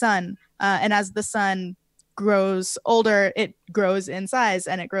to the sun. And as the sun grows older, it grows in size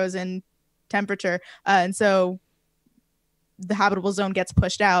and it grows in temperature. And so the habitable zone gets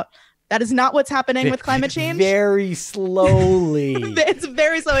pushed out. That is not what's happening with climate change. Very slowly. It's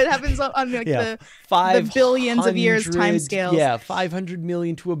very slow. It happens on like the billions of years time scales. Yeah, 500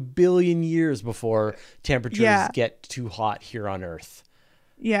 million to a billion years before temperatures get too hot here on Earth.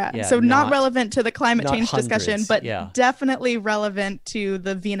 Yeah, so not relevant to the climate change discussion, but definitely relevant to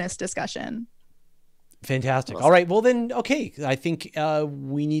the Venus discussion. Fantastic. All right, well then, okay. I think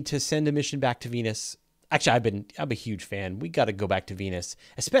we need to send a mission back to Venus. Actually, I'm a huge fan. We got to go back to Venus,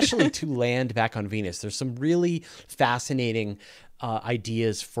 especially to land back on Venus. There's some really fascinating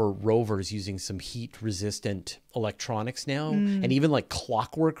ideas for rovers using some heat-resistant electronics now, and even like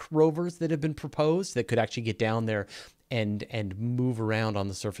clockwork rovers that have been proposed that could actually get down there and move around on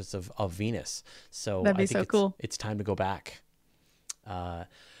the surface of Venus. So that'd be so cool. It's time to go back.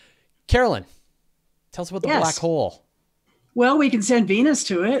 Carolyn, tell us about the black hole. Well, we can send Venus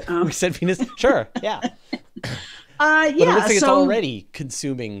to it. We send Venus? Sure, yeah. But it looks like it's already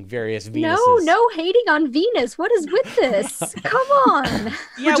consuming various Venuses. No hating on Venus. What is with this? Come on.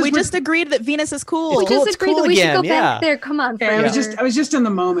 Yeah, we just agreed that Venus is cool. We just agreed that we should go back there. Come on, I was just in the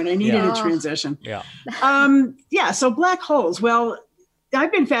moment. I needed a transition. Yeah. So black holes. Well,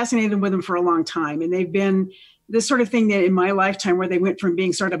 I've been fascinated with them for a long time, and they've been this sort of thing that in my lifetime where they went from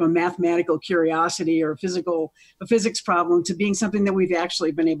being sort of a mathematical curiosity or a physics problem to being something that we've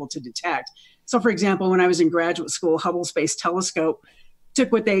actually been able to detect. So for example, when I was in graduate school, Hubble Space Telescope took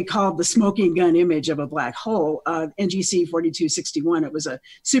what they called the smoking gun image of a black hole, NGC 4261. It was a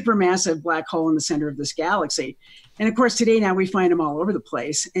supermassive black hole in the center of this galaxy. And of course, today now we find them all over the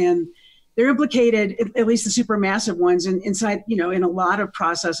place. And they're implicated, at least the supermassive ones, inside, in a lot of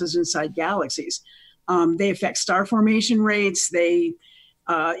processes inside galaxies. They affect star formation rates. They,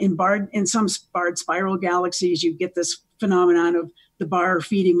 in some barred spiral galaxies, you get this phenomenon of the bar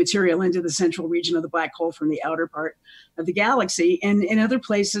feeding material into the central region of the black hole from the outer part of the galaxy. And in other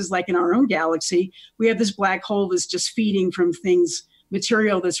places, like in our own galaxy, we have this black hole that's just feeding from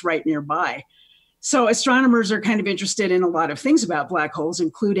material that's right nearby. So astronomers are kind of interested in a lot of things about black holes,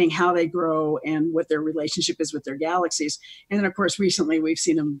 including how they grow and what their relationship is with their galaxies. And then, of course, recently we've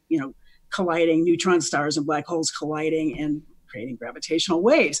seen them, colliding, neutron stars and black holes colliding and creating gravitational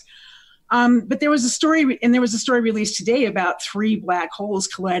waves. But there was a story released today about 3 black holes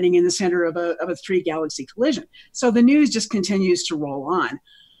colliding in the center of a 3-galaxy collision. So the news just continues to roll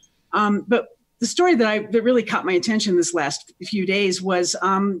on. But the story that really caught my attention this last few days was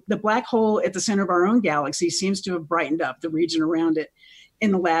the black hole at the center of our own galaxy seems to have brightened up the region around it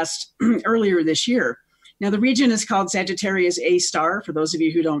in the earlier this year. Now, the region is called Sagittarius A star, for those of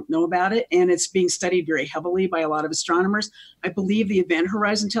you who don't know about it, and it's being studied very heavily by a lot of astronomers. I believe the Event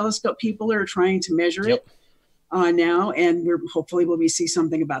Horizon Telescope people are trying to measure it now, and hopefully we'll see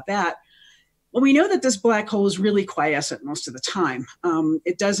something about that. Well, we know that this black hole is really quiescent most of the time.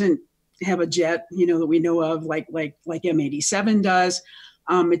 It doesn't have a jet, that we know of, like M87 does.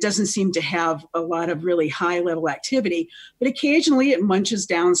 It doesn't seem to have a lot of really high level activity, but occasionally it munches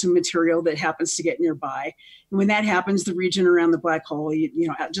down some material that happens to get nearby. And when that happens, the region around the black hole,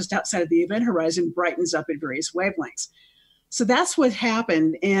 just outside of the event horizon, brightens up at various wavelengths. So that's what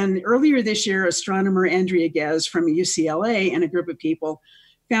happened. And earlier this year, astronomer Andrea Ghez from UCLA and a group of people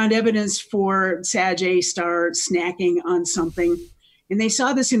found evidence for Sag A star snacking on something. And they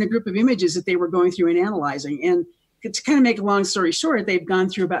saw this in a group of images that they were going through and analyzing. And to kind of make a long story short, they've gone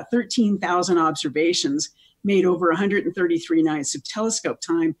through about 13,000 observations made over 133 nights of telescope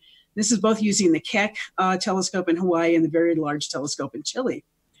time. This is both using the Keck telescope in Hawaii and the Very Large Telescope in Chile.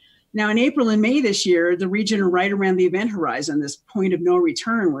 Now, in April and May this year, the region right around the event horizon, this point of no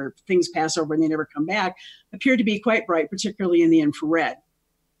return where things pass over and they never come back, appeared to be quite bright, particularly in the infrared.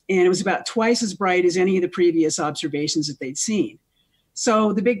 And it was about twice as bright as any of the previous observations that they'd seen.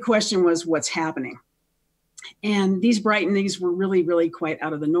 So the big question was, what's happening? And these brightenings were really, really quite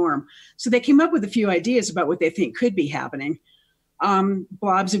out of the norm. So they came up with a few ideas about what they think could be happening.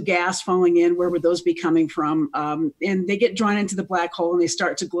 Blobs of gas falling in, where would those be coming from? And they get drawn into the black hole and they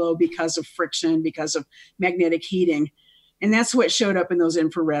start to glow because of friction, because of magnetic heating. And that's what showed up in those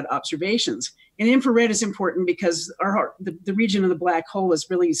infrared observations. And infrared is important because the region of the black hole is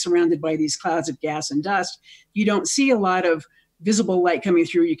really surrounded by these clouds of gas and dust. You don't see a lot of visible light coming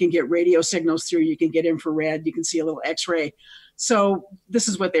through. You can get radio signals through, you can get infrared, you can see a little X-ray. So this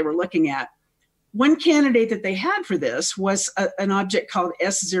is what they were looking at. One candidate that they had for this was an object called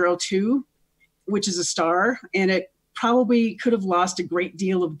S02, which is a star, and it probably could have lost a great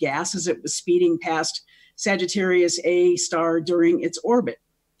deal of gas as it was speeding past Sagittarius A star during its orbit.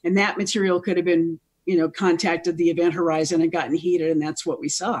 And that material could have been, contacted the event horizon and gotten heated, and that's what we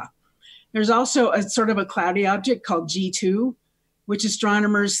saw. There's also a sort of a cloudy object called G2, which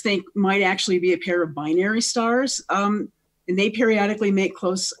astronomers think might actually be a pair of binary stars. And they periodically make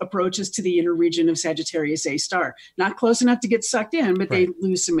close approaches to the inner region of Sagittarius A star. Not close enough to get sucked in, but they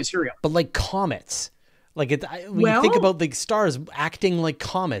lose some material. But like comets. When you think about the stars acting like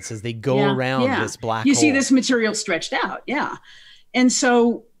comets as they go around this black hole. You see this material stretched out, And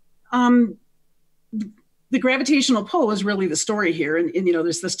so the gravitational pull is really the story here. And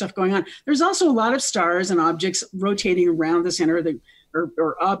there's this stuff going on. There's also a lot of stars and objects rotating around the center of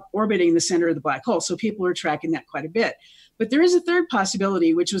or orbiting the center of the black hole. So people are tracking that quite a bit. But there is a third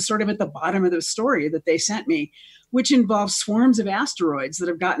possibility, which was sort of at the bottom of the story that they sent me, which involves swarms of asteroids that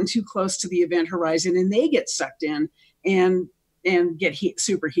have gotten too close to the event horizon, and they get sucked in and get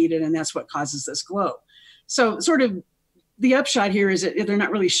superheated, and that's what causes this glow. So sort of the upshot here is that they're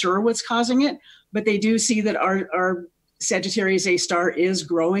not really sure what's causing it, but they do see that our Sagittarius A star is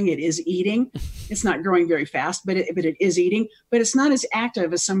growing. It is eating. It's not growing very fast, but it is eating. But it's not as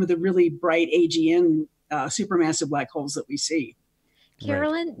active as some of the really bright AGN supermassive black holes that we see.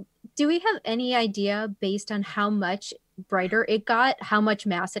 Carolyn, do we have any idea, based on how much brighter it got, how much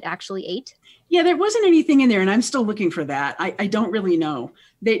mass it actually ate? Yeah, there wasn't anything in there, and I'm still looking for that. I don't really know.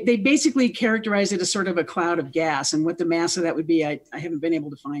 They basically characterize it as sort of a cloud of gas, and what the mass of that would be, I haven't been able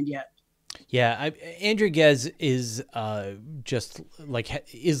to find yet. Yeah, Andrea Ghez is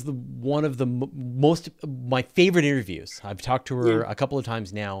one of the my favorite interviews. I've talked to her a couple of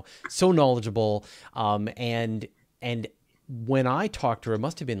times now. So knowledgeable, and when I talked to her, it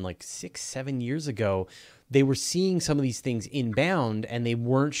must have been like 6-7 years ago. They were seeing some of these things inbound, and they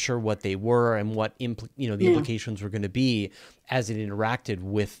weren't sure what they were and what the implications were going to be as it interacted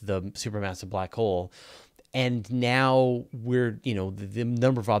with the supermassive black hole. And now we're, the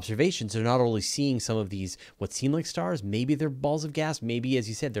number of observations are not only seeing some of these, what seem like stars, maybe they're balls of gas, maybe, as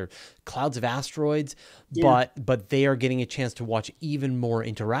you said, they're clouds of asteroids, but they are getting a chance to watch even more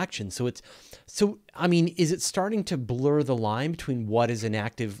interaction. So is it starting to blur the line between what is an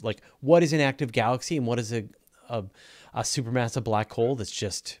active galaxy and what is a supermassive black hole that's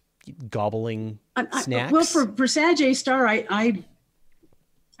just gobbling snacks? Well, for Sag A star,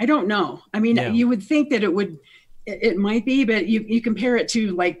 I don't know. I mean, you would think that it might be, but you compare it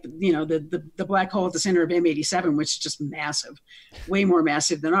to the black hole at the center of M87, which is just massive, way more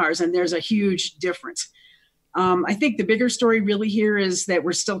massive than ours. And there's a huge difference. I think the bigger story really here is that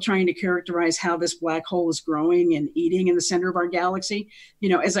we're still trying to characterize how this black hole is growing and eating in the center of our galaxy.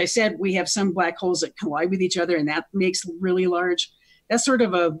 As I said, we have some black holes that collide with each other, and that makes really large. That's sort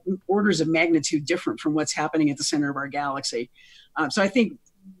of orders of magnitude different from what's happening at the center of our galaxy. So I think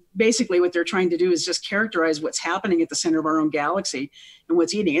basically what they're trying to do is just characterize what's happening at the center of our own galaxy and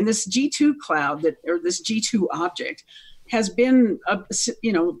what's eating. And this G2 cloud this G2 object has been a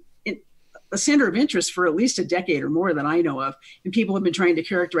center of interest for at least a decade or more that I know of. And people have been trying to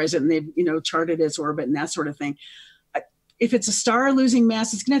characterize it, and they've, charted its orbit and that sort of thing. If it's a star losing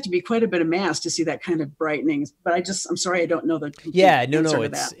mass, it's going to have to be quite a bit of mass to see that kind of brightening. But I'm sorry, I don't know the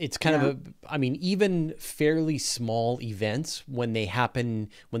it's kind of even fairly small events, when they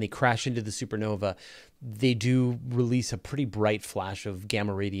crash into the supernova, they do release a pretty bright flash of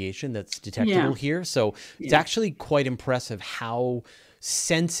gamma radiation that's detectable here. So it's actually quite impressive how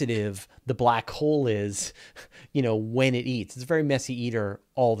sensitive the black hole is, when it eats. It's a very messy eater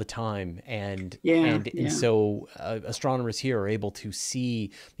all the time. And so astronomers here are able to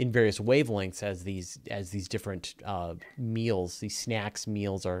see in various wavelengths as these different meals, these snacks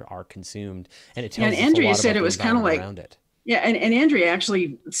meals are consumed. And it tells us Andrea a lot said about it was kind of like around it. Yeah, and Andrea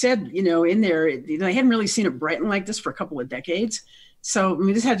actually said, in there, they hadn't really seen it brighten like this for a couple of decades. So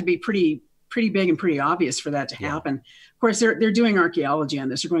this had to be pretty big and pretty obvious for that to happen. Of course, they're doing archaeology on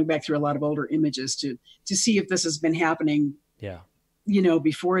this. They're going back through a lot of older images to see if this has been happening,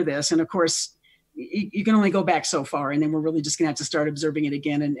 before this. And of course, you can only go back so far, and then we're really just going to have to start observing it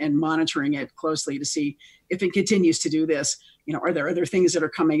again and monitoring it closely to see if it continues to do this. Are there other things that are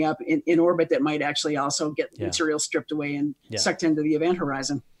coming up in orbit that might actually also get material stripped away and sucked into the event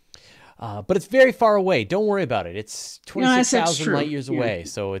horizon? But it's very far away. Don't worry about it. It's 26,000 light years away,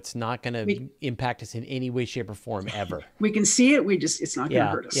 so it's not going to impact us in any way, shape, or form ever. We can see it. It's not going to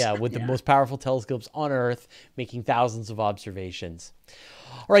hurt us. Yeah, with the most powerful telescopes on Earth, making thousands of observations.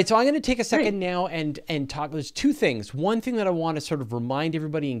 All right, so I'm going to take a second now and talk. There's two things. One thing that I want to sort of remind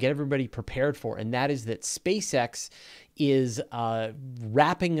everybody and get everybody prepared for, and that is that SpaceX is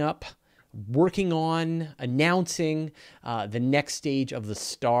wrapping up working on announcing the next stage of the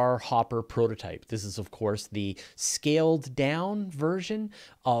Star Hopper prototype. This is, of course, the scaled down version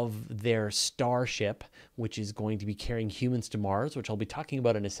of their Starship, which is going to be carrying humans to Mars, which I'll be talking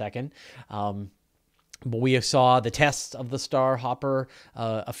about in a second. But we saw the tests of the Star Hopper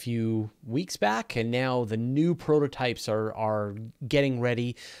a few weeks back, and now the new prototypes are getting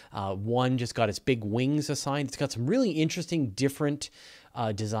ready. One just got its big wings assigned. It's got some really interesting, different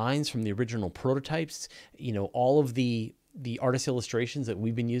designs from the original prototypes. You know, all of the artist illustrations that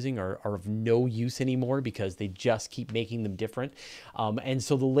we've been using are of no use anymore because they just keep making them different. And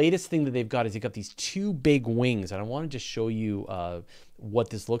so the latest thing that they've got is they've got these two big wings, and I wanted to show you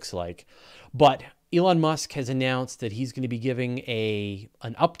what this looks like. But Elon Musk has announced that he's going to be giving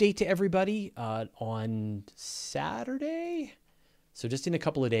an update to everybody on Saturday. So just in a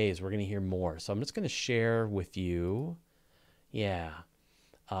couple of days, we're going to hear more. So I'm just going to share with you,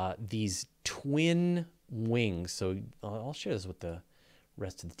 these twin wings. So I'll share this with the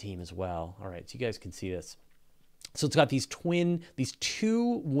rest of the team as well. All right, so you guys can see this. So it's got these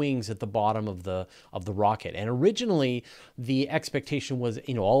two wings at the bottom of the rocket. And originally the expectation was,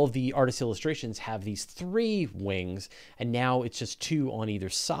 you know, all of the artist illustrations have these 3 wings, and now it's just 2 on either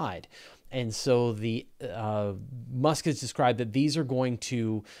side. And so the Musk has described that these are going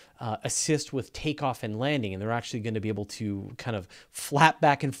to assist with takeoff and landing, and they're actually going to be able to kind of flap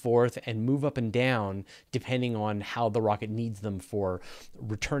back and forth and move up and down depending on how the rocket needs them for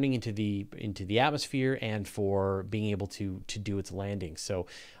returning into the atmosphere and for being able to do its landing. So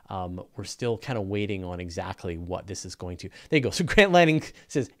we're still kind of waiting on exactly what this is going to. There you go. So Grant Landing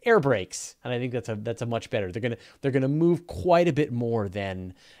says air brakes, and I think that's a much better. They're gonna move quite a bit more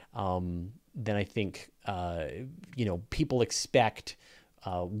than I think you know, people expect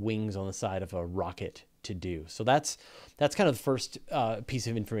wings on the side of a rocket to do. So that's kind of the first piece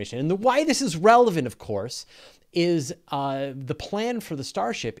of information. And why this is relevant, of course, is the plan for the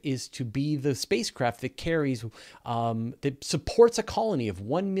Starship is to be the spacecraft that carries, that supports a colony of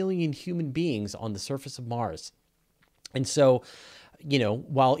 1 million human beings on the surface of Mars. And so, you know,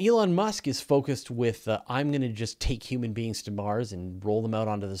 while Elon Musk is focused with, I'm going to just take human beings to Mars and roll them out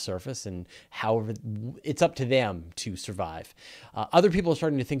onto the surface, and however, it's up to them to survive. Other people are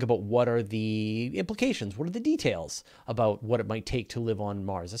starting to think about what are the implications, what are the details about what it might take to live on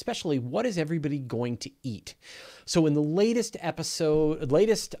Mars, especially what is everybody going to eat. So in the latest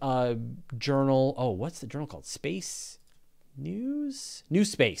journal, what's the journal called? New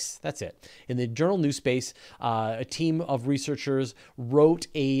Space, that's it. In the journal New Space, a team of researchers wrote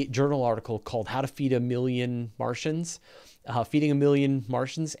a journal article called How to Feed a Million Martians, Feeding a Million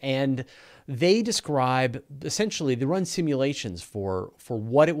Martians, and they describe, essentially, they run simulations for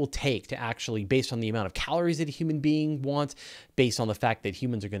what it will take to actually, based on the amount of calories that a human being wants, based on the fact that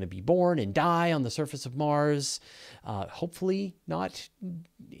humans are going to be born and die on the surface of Mars, hopefully not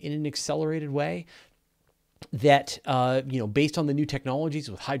in an accelerated way, that, you know, based on the new technologies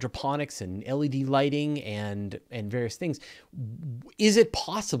with hydroponics and LED lighting and various things, is it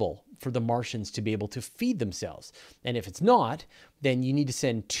possible for the Martians to be able to feed themselves? And if it's not, then you need to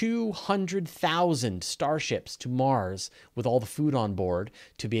send 200,000 starships to Mars with all the food on board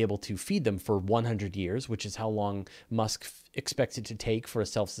to be able to feed them for 100 years, which is how long Musk expects it to take for a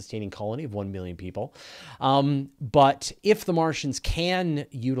self-sustaining colony of 1 million people. But if the Martians can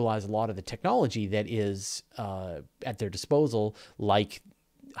utilize a lot of the technology that is at their disposal, like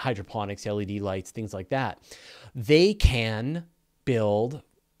hydroponics, LED lights, things like that, they can build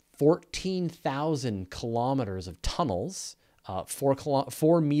 14,000 kilometers of tunnels,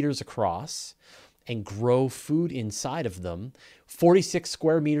 4 meters across, and grow food inside of them. 46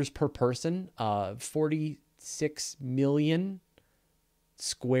 square meters per person, 46 million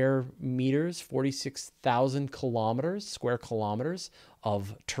square meters, 46,000 square kilometers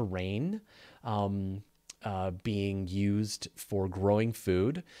of terrain being used for growing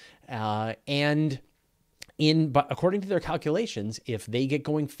food. But according to their calculations, if they get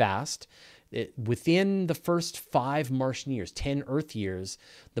going fast, within the first 5 Martian years, 10 Earth years,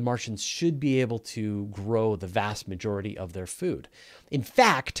 the Martians should be able to grow the vast majority of their food. In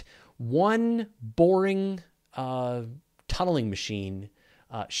fact, one boring tunneling machine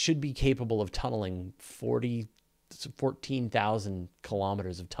should be capable of tunneling 14,000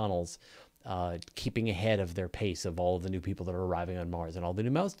 kilometers of tunnels, keeping ahead of their pace of all of the new people that are arriving on Mars and all the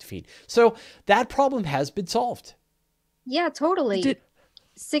new mouths to feed. So that problem has been solved. Yeah, totally.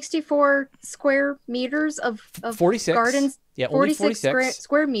 64 square meters of 46 gardens. Yeah, only 46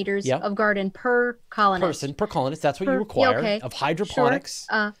 square meters of garden per colonist. Per colonist. That's what you require of hydroponics.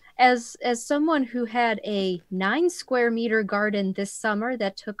 Sure. as someone who had a 9 square meter garden this summer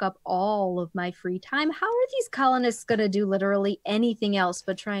that took up all of my free time, how are these colonists going to do literally anything else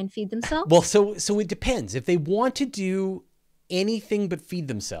but try and feed themselves? Well, so it depends. If they want to do anything but feed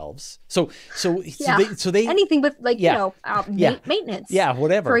themselves, so they anything but like maintenance,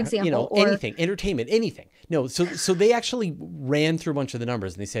 whatever, for example, or anything, entertainment, anything. No, so they actually ran through a bunch of the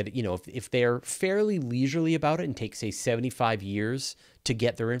numbers, and they said, if they're fairly leisurely about it and take, say, 75 years to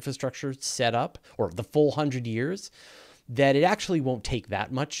get their infrastructure set up, or the full 100 years, that it actually won't take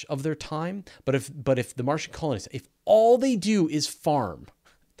that much of their time. But if the Martian colonists, if all they do is farm,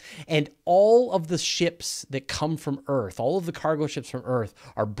 and all of the ships that come from Earth, all of the cargo ships from Earth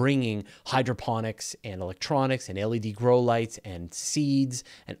are bringing hydroponics and electronics and LED grow lights and seeds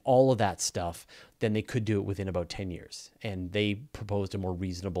and all of that stuff, then they could do it within about 10 years. And they proposed a more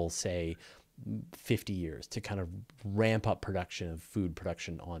reasonable, say, 50 years to kind of ramp up production of food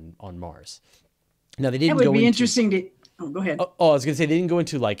production on Mars. Now, they didn't go into... It would be interesting to... Oh, go ahead. Oh, I was going to say, they didn't go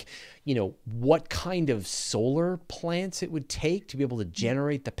into what kind of solar plants it would take to be able to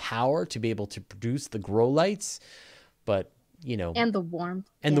generate the power to be able to produce the grow lights. But, and the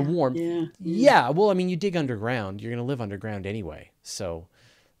warmth. And the warmth. Yeah. Well, I mean, you dig underground, you're going to live underground anyway. So,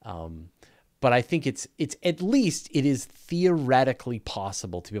 but I think it's at least it is theoretically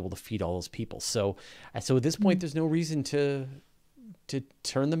possible to be able to feed all those people. So at this point, there's no reason to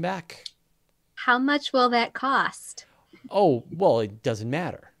turn them back. How much will that cost? Oh, well, it doesn't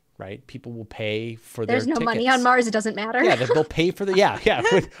matter, right? People will pay for their tickets. There's no money on Mars. It doesn't matter. Yeah, they'll pay for the, yeah.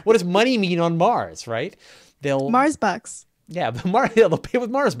 What does money mean on Mars, right? Mars bucks. Yeah, they'll pay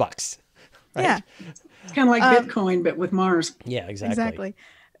with Mars bucks. Right? Yeah. It's kind of like Bitcoin, but with Mars. Yeah, exactly.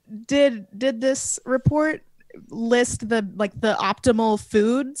 Did this report list the optimal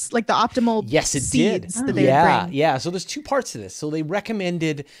foods, like the optimal seeds that they would bring? Yeah. So there's two parts to this. So they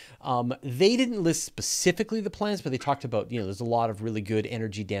recommended, they didn't list specifically the plants, but they talked about, there's a lot of really good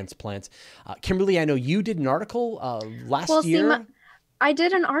energy dense plants. Kimberly, I know you did an article last year. I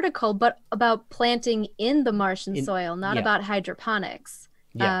did an article, but about planting in the Martian soil, not about hydroponics.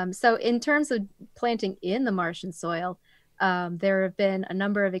 Yeah. So in terms of planting in the Martian soil, there have been a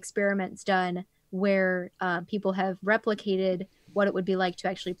number of experiments done where people have replicated what it would be like to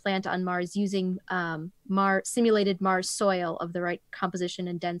actually plant on Mars using simulated Mars soil of the right composition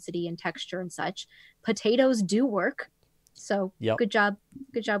and density and texture and such. Potatoes do work. So good job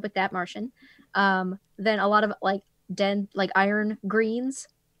with that, Martian. Then a lot of iron greens,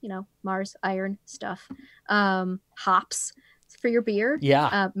 Mars iron stuff. Hops for your beer.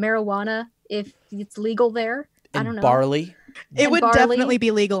 Yeah. Marijuana, if it's legal there. And I don't know. Barley. It would definitely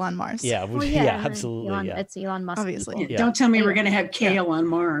be legal on Mars. Yeah, absolutely. It's Elon Musk. Obviously. Yeah. Don't tell me we're going to have kale on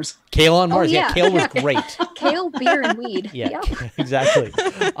Mars. Kale on Mars. Yeah, kale was great. Kale, beer, and weed. Yeah, exactly.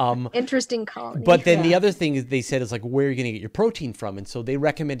 Interesting colony. But then the other thing they said is where are you going to get your protein from? And so they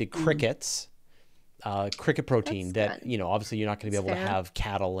recommended crickets. Cricket protein that, obviously you're not going to be able to have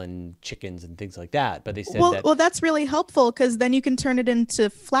cattle and chickens and things like that. But they said well, that's really helpful because then you can turn it into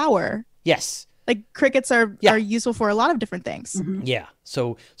flour. Yes. Crickets are useful for a lot of different things. Mm-hmm. Yeah.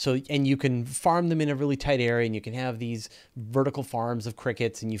 So and you can farm them in a really tight area, and you can have these vertical farms of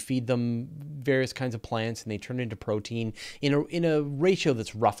crickets, and you feed them various kinds of plants, and they turn into protein in a ratio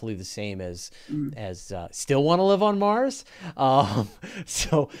that's roughly the same as still want to live on Mars. But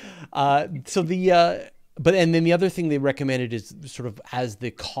and then the other thing they recommended is sort of as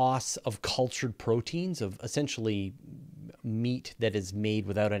the costs of cultured proteins, of essentially meat that is made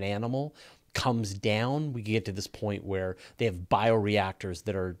without an animal, comes down, we get to this point where they have bioreactors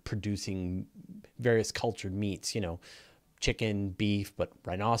that are producing various cultured meats, chicken, beef, but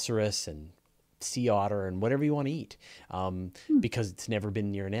rhinoceros and sea otter and whatever you want to eat, because it's never been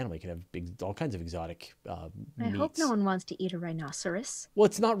near an animal. You can have all kinds of exotic meats. I hope no one wants to eat a rhinoceros. Well,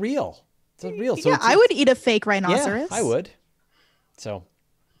 it's not real. It's not real. So yeah, I would eat a fake rhinoceros. Yeah, I would. So,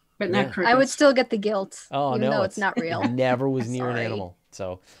 but not crickets. I would still get the guilt, even though it's not real. It never was near an animal.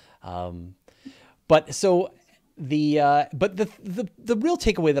 So, but the real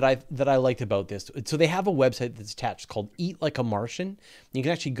takeaway that I liked about this, so they have a website that's attached called Eat Like a Martian. You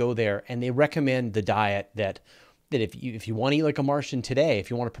can actually go there, and they recommend the diet that if you want to eat like a Martian today,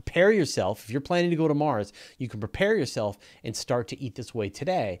 if you want to prepare yourself, if you're planning to go to Mars, you can prepare yourself and start to eat this way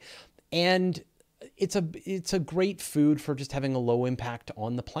today. And it's a great food for just having a low impact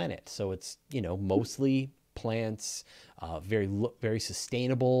on the planet. So it's, mostly plants, very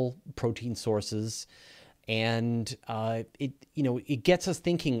sustainable protein sources. And it gets us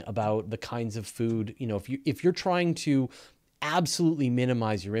thinking about the kinds of food, if you're trying to absolutely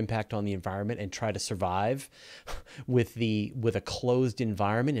minimize your impact on the environment and try to survive with a closed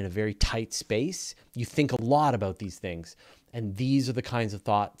environment in a very tight space, you think a lot about these things. And these are the kinds of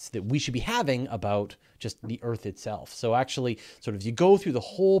thoughts that we should be having about just the Earth itself. So actually, sort of, as you go through the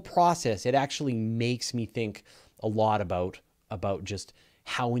whole process, it actually makes me think a lot about just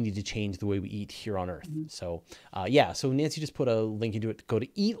how we need to change the way we eat here on Earth. So yeah, so Nancy just put a link into it. Go to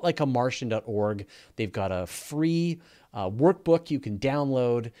eatlikeamartian.org. They've got a free workbook you can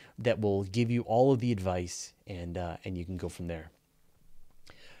download that will give you all of the advice, and you can go from there.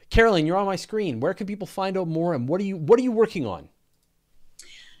 Carolyn, you're on my screen. Where can people find out more, and what are you working on?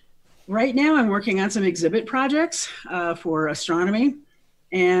 Right now, I'm working on some exhibit projects for astronomy.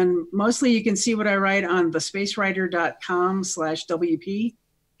 And mostly you can see what I write on thespacewriter.com/WP.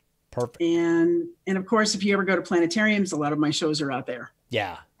 Perfect. And of course, if you ever go to planetariums, a lot of my shows are out there.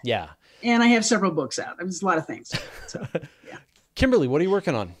 Yeah, yeah. And I have several books out. There's a lot of things. So, yeah. Kimberly, what are you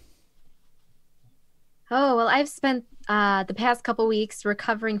working on? Oh, well, I've spent the past couple weeks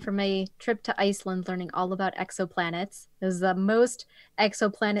recovering from a trip to Iceland, learning all about exoplanets. It was the most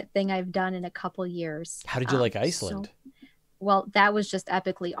exoplanet thing I've done in a couple years. How did you like Iceland? Well, that was just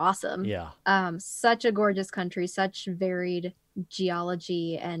epically awesome. Yeah. Such a gorgeous country, such varied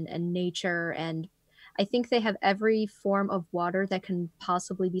geology and nature. And I think they have every form of water that can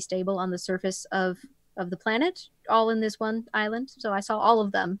possibly be stable on the surface of the planet, all in this one island. So I saw all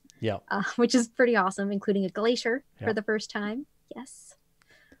of them, which is pretty awesome, including a glacier for the first time. Yes.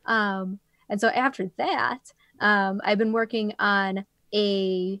 And so after that, I've been working on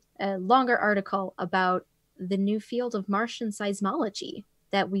a longer article about the new field of Martian seismology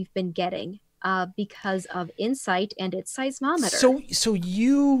that we've been getting because of InSight and its seismometer. So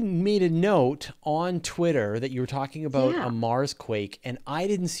you made a note on Twitter that you were talking about a Mars quake, and I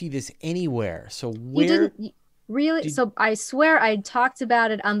didn't see this anywhere. So where? You didn't really? So I swear I talked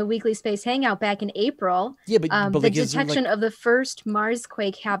about it on the Weekly Space Hangout back in April. Yeah, but the detection of the first Mars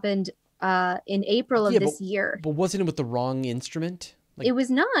quake happened in April of this year. But wasn't it with the wrong instrument? It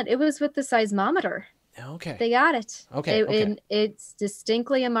was not. It was with the seismometer. Okay. They got it. Okay. It's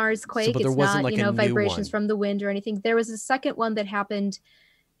distinctly a Mars quake. But there it's wasn't not, like a vibrations new one from the wind or anything. There was a second one that happened,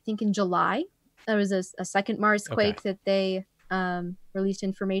 I think, in July. There was a second Mars quake that they released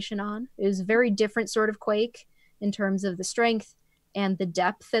information on. It was a very different sort of quake in terms of the strength and the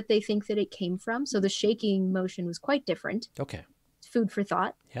depth that they think that it came from. So the shaking motion was quite different. Okay. Food for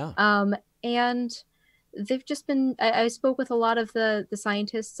thought. Yeah. And they've just been. I spoke with a lot of the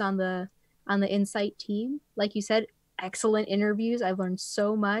scientists on the InSight team. Like you said, excellent interviews. I've learned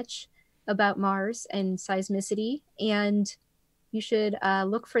so much about Mars and seismicity, and you should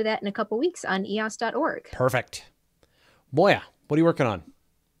look for that in a couple weeks on eos.org. Perfect. Moya, what are you working on?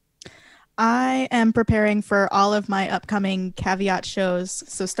 I am preparing for all of my upcoming Caveat shows.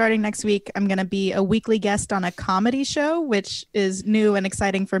 So starting next week, I'm going to be a weekly guest on a comedy show, which is new and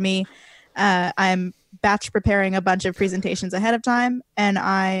exciting for me. I'm batch preparing a bunch of presentations ahead of time, and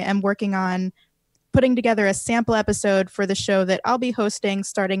I am working on putting together a sample episode for the show that I'll be hosting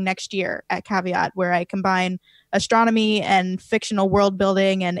starting next year at Caveat, where I combine astronomy and fictional world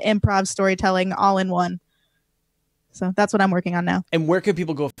building and improv storytelling all in one. So that's what I'm working on now. And where can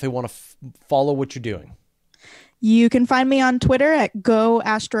people go if they want to follow what you're doing? You can find me on Twitter at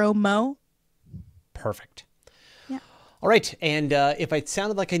GoAstroMo. Perfect. Yeah. All right. And if I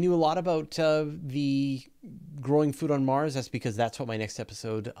sounded like I knew a lot about the growing food on Mars, that's because that's what my next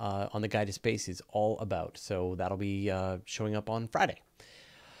episode on the Guide to Space is all about. So that'll be showing up on Friday.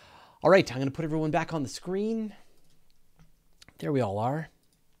 All right. I'm going to put everyone back on the screen. There we all are.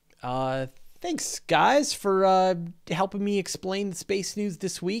 Thanks, guys, for helping me explain the space news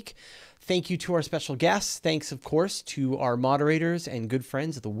this week. Thank you to our special guests. Thanks, of course, to our moderators and good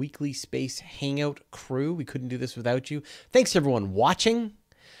friends of the Weekly Space Hangout crew. We couldn't do this without you. Thanks, everyone watching.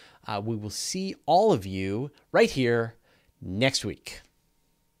 We will see all of you right here next week.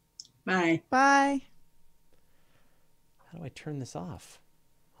 Bye. Bye. How do I turn this off?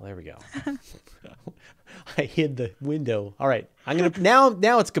 Oh, there we go. I hid the window. All right. I'm gonna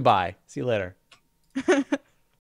now it's goodbye. See you later.